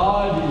 and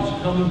God is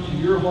coming to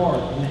your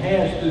heart and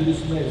has through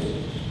this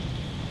message.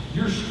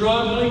 You're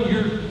struggling.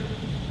 You're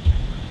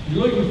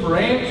looking for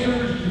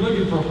answers. You're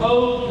looking for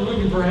hope. You're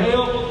looking for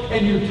help.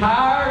 And you're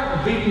tired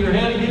of beating your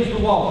head against the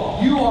wall.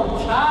 You are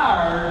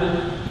tired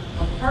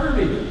of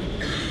hurting.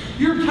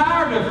 You're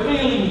tired of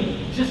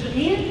feeling just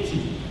empty.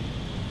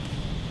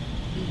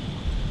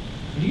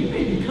 You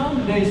need to come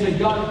today and say,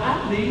 God,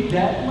 I need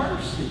that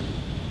mercy.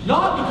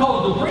 Not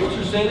because the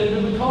preacher said it,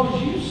 but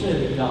because you said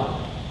it,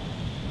 God.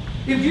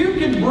 If you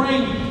can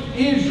bring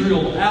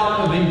Israel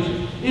out of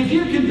Egypt, if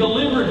you can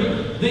deliver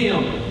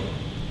them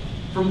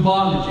from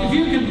bondage, if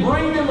you can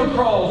bring them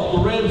across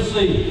the Red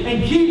Sea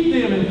and keep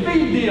them and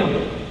feed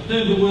them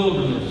through the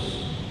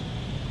wilderness,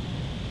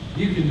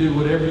 you can do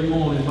whatever you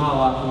want in my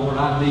life, Lord.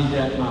 I need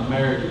that in my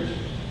marriage.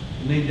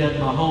 I need that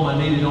in my home. I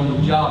need it on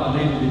the job. I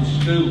need it in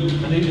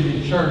school. I need it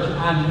in church.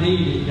 I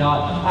need it,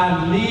 God.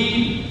 I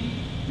need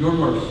your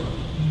mercy.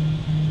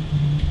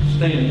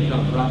 Stand and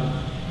come, right?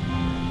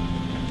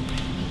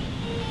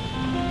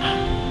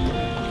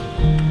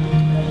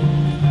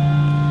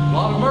 A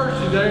lot of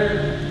mercy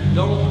there.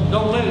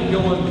 Don't let it go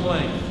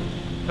unclaimed.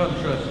 Come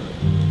trust me.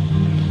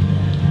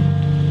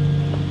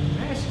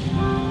 Ask Him.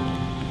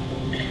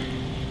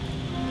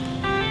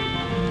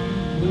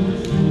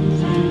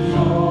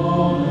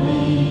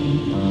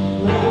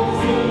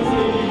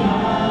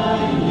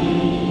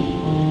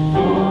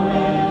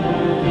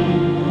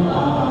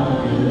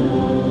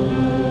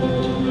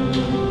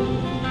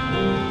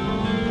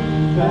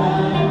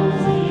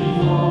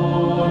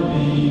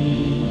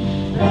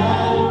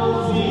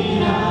 Battles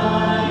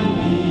behind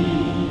me,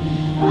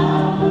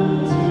 I'll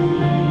look to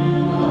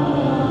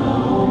you.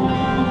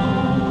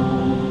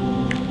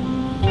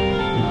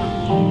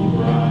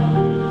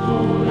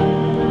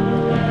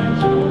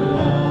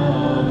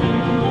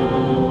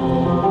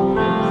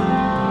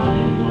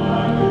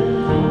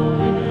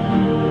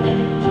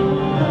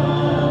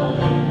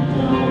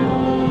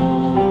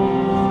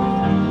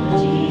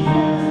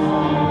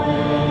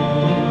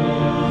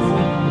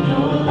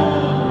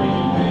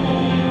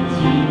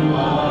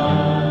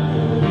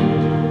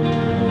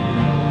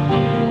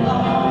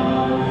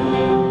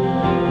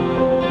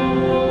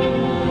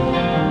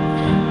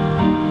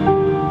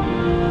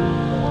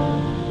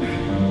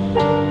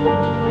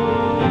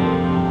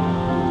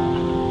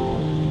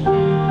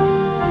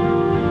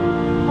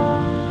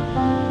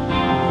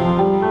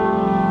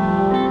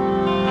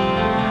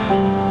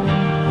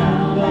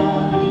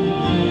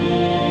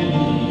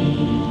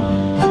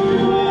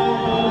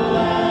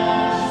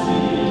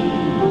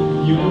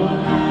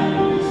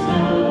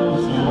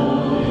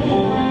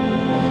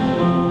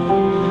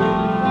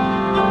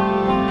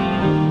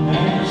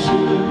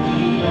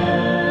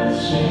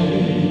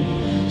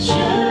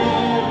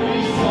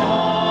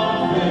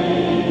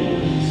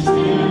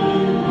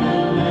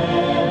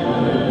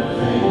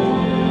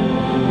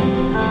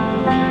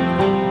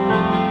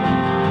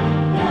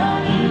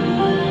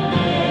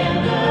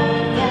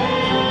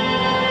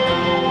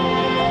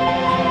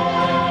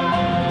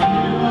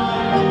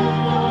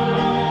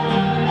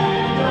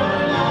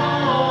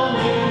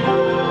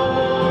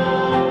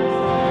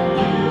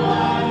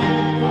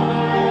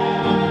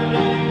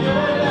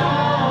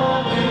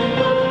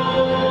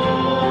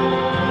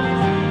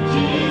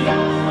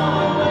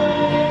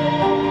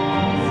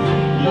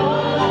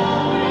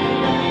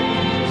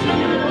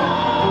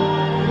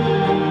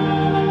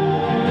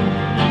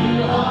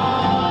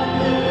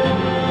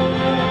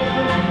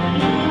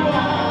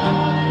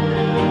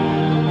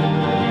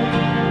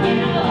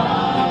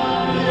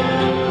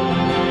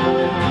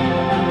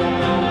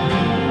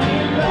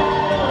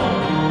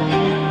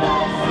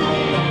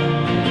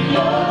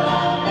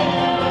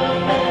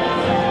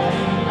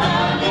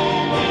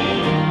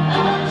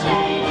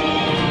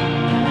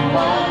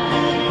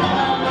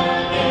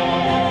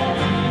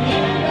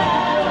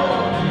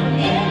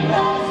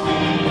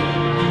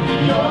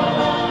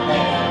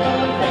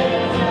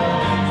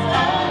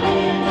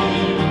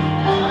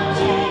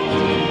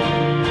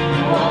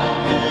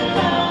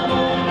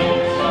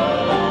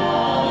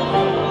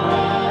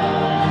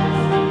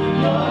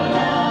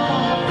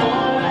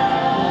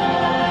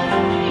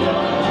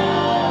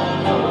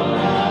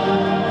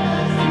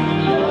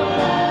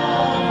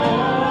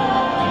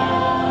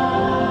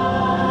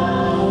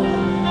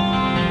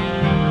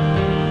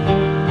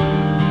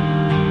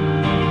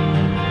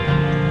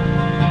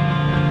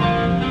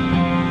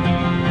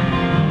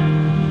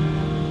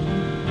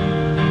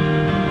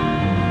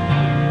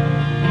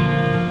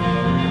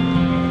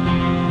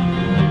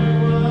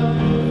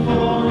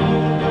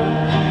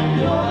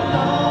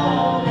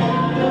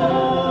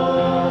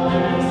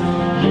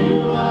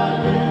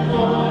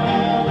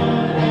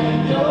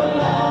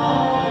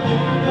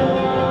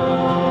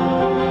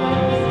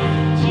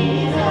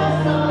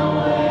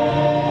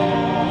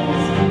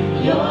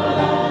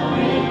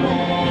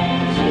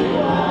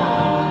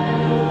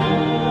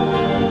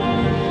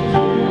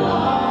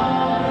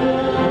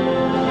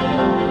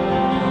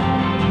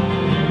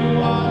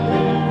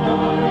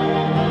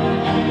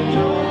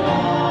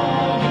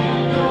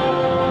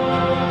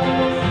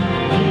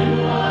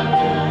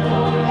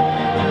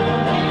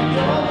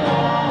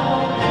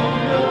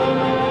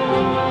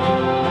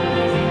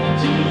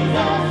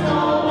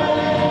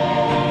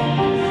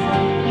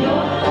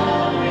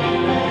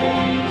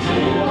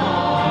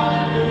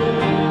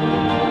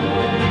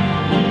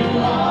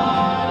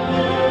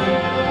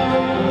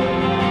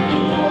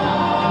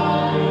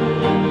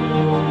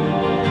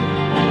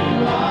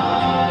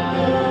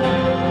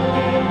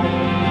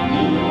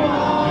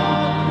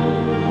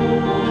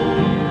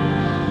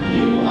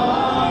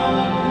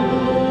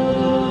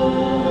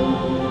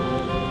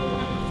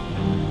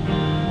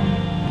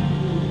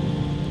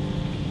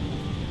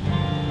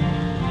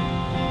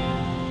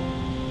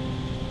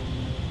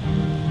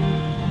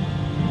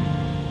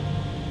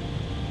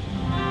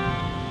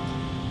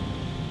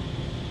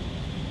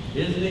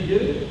 Isn't He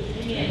good?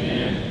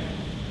 Amen.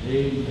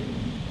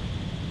 Amen.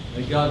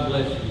 May God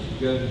bless you as you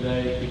go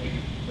today.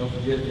 Don't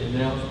forget the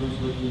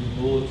announcements. Look in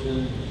the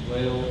bulletin as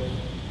well.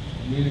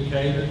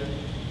 Communicator.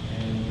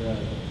 And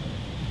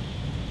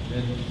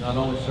then not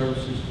only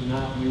services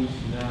tonight,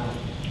 Wednesday night,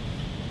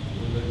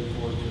 we're looking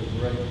forward to a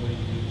great week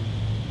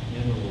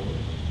in the Lord.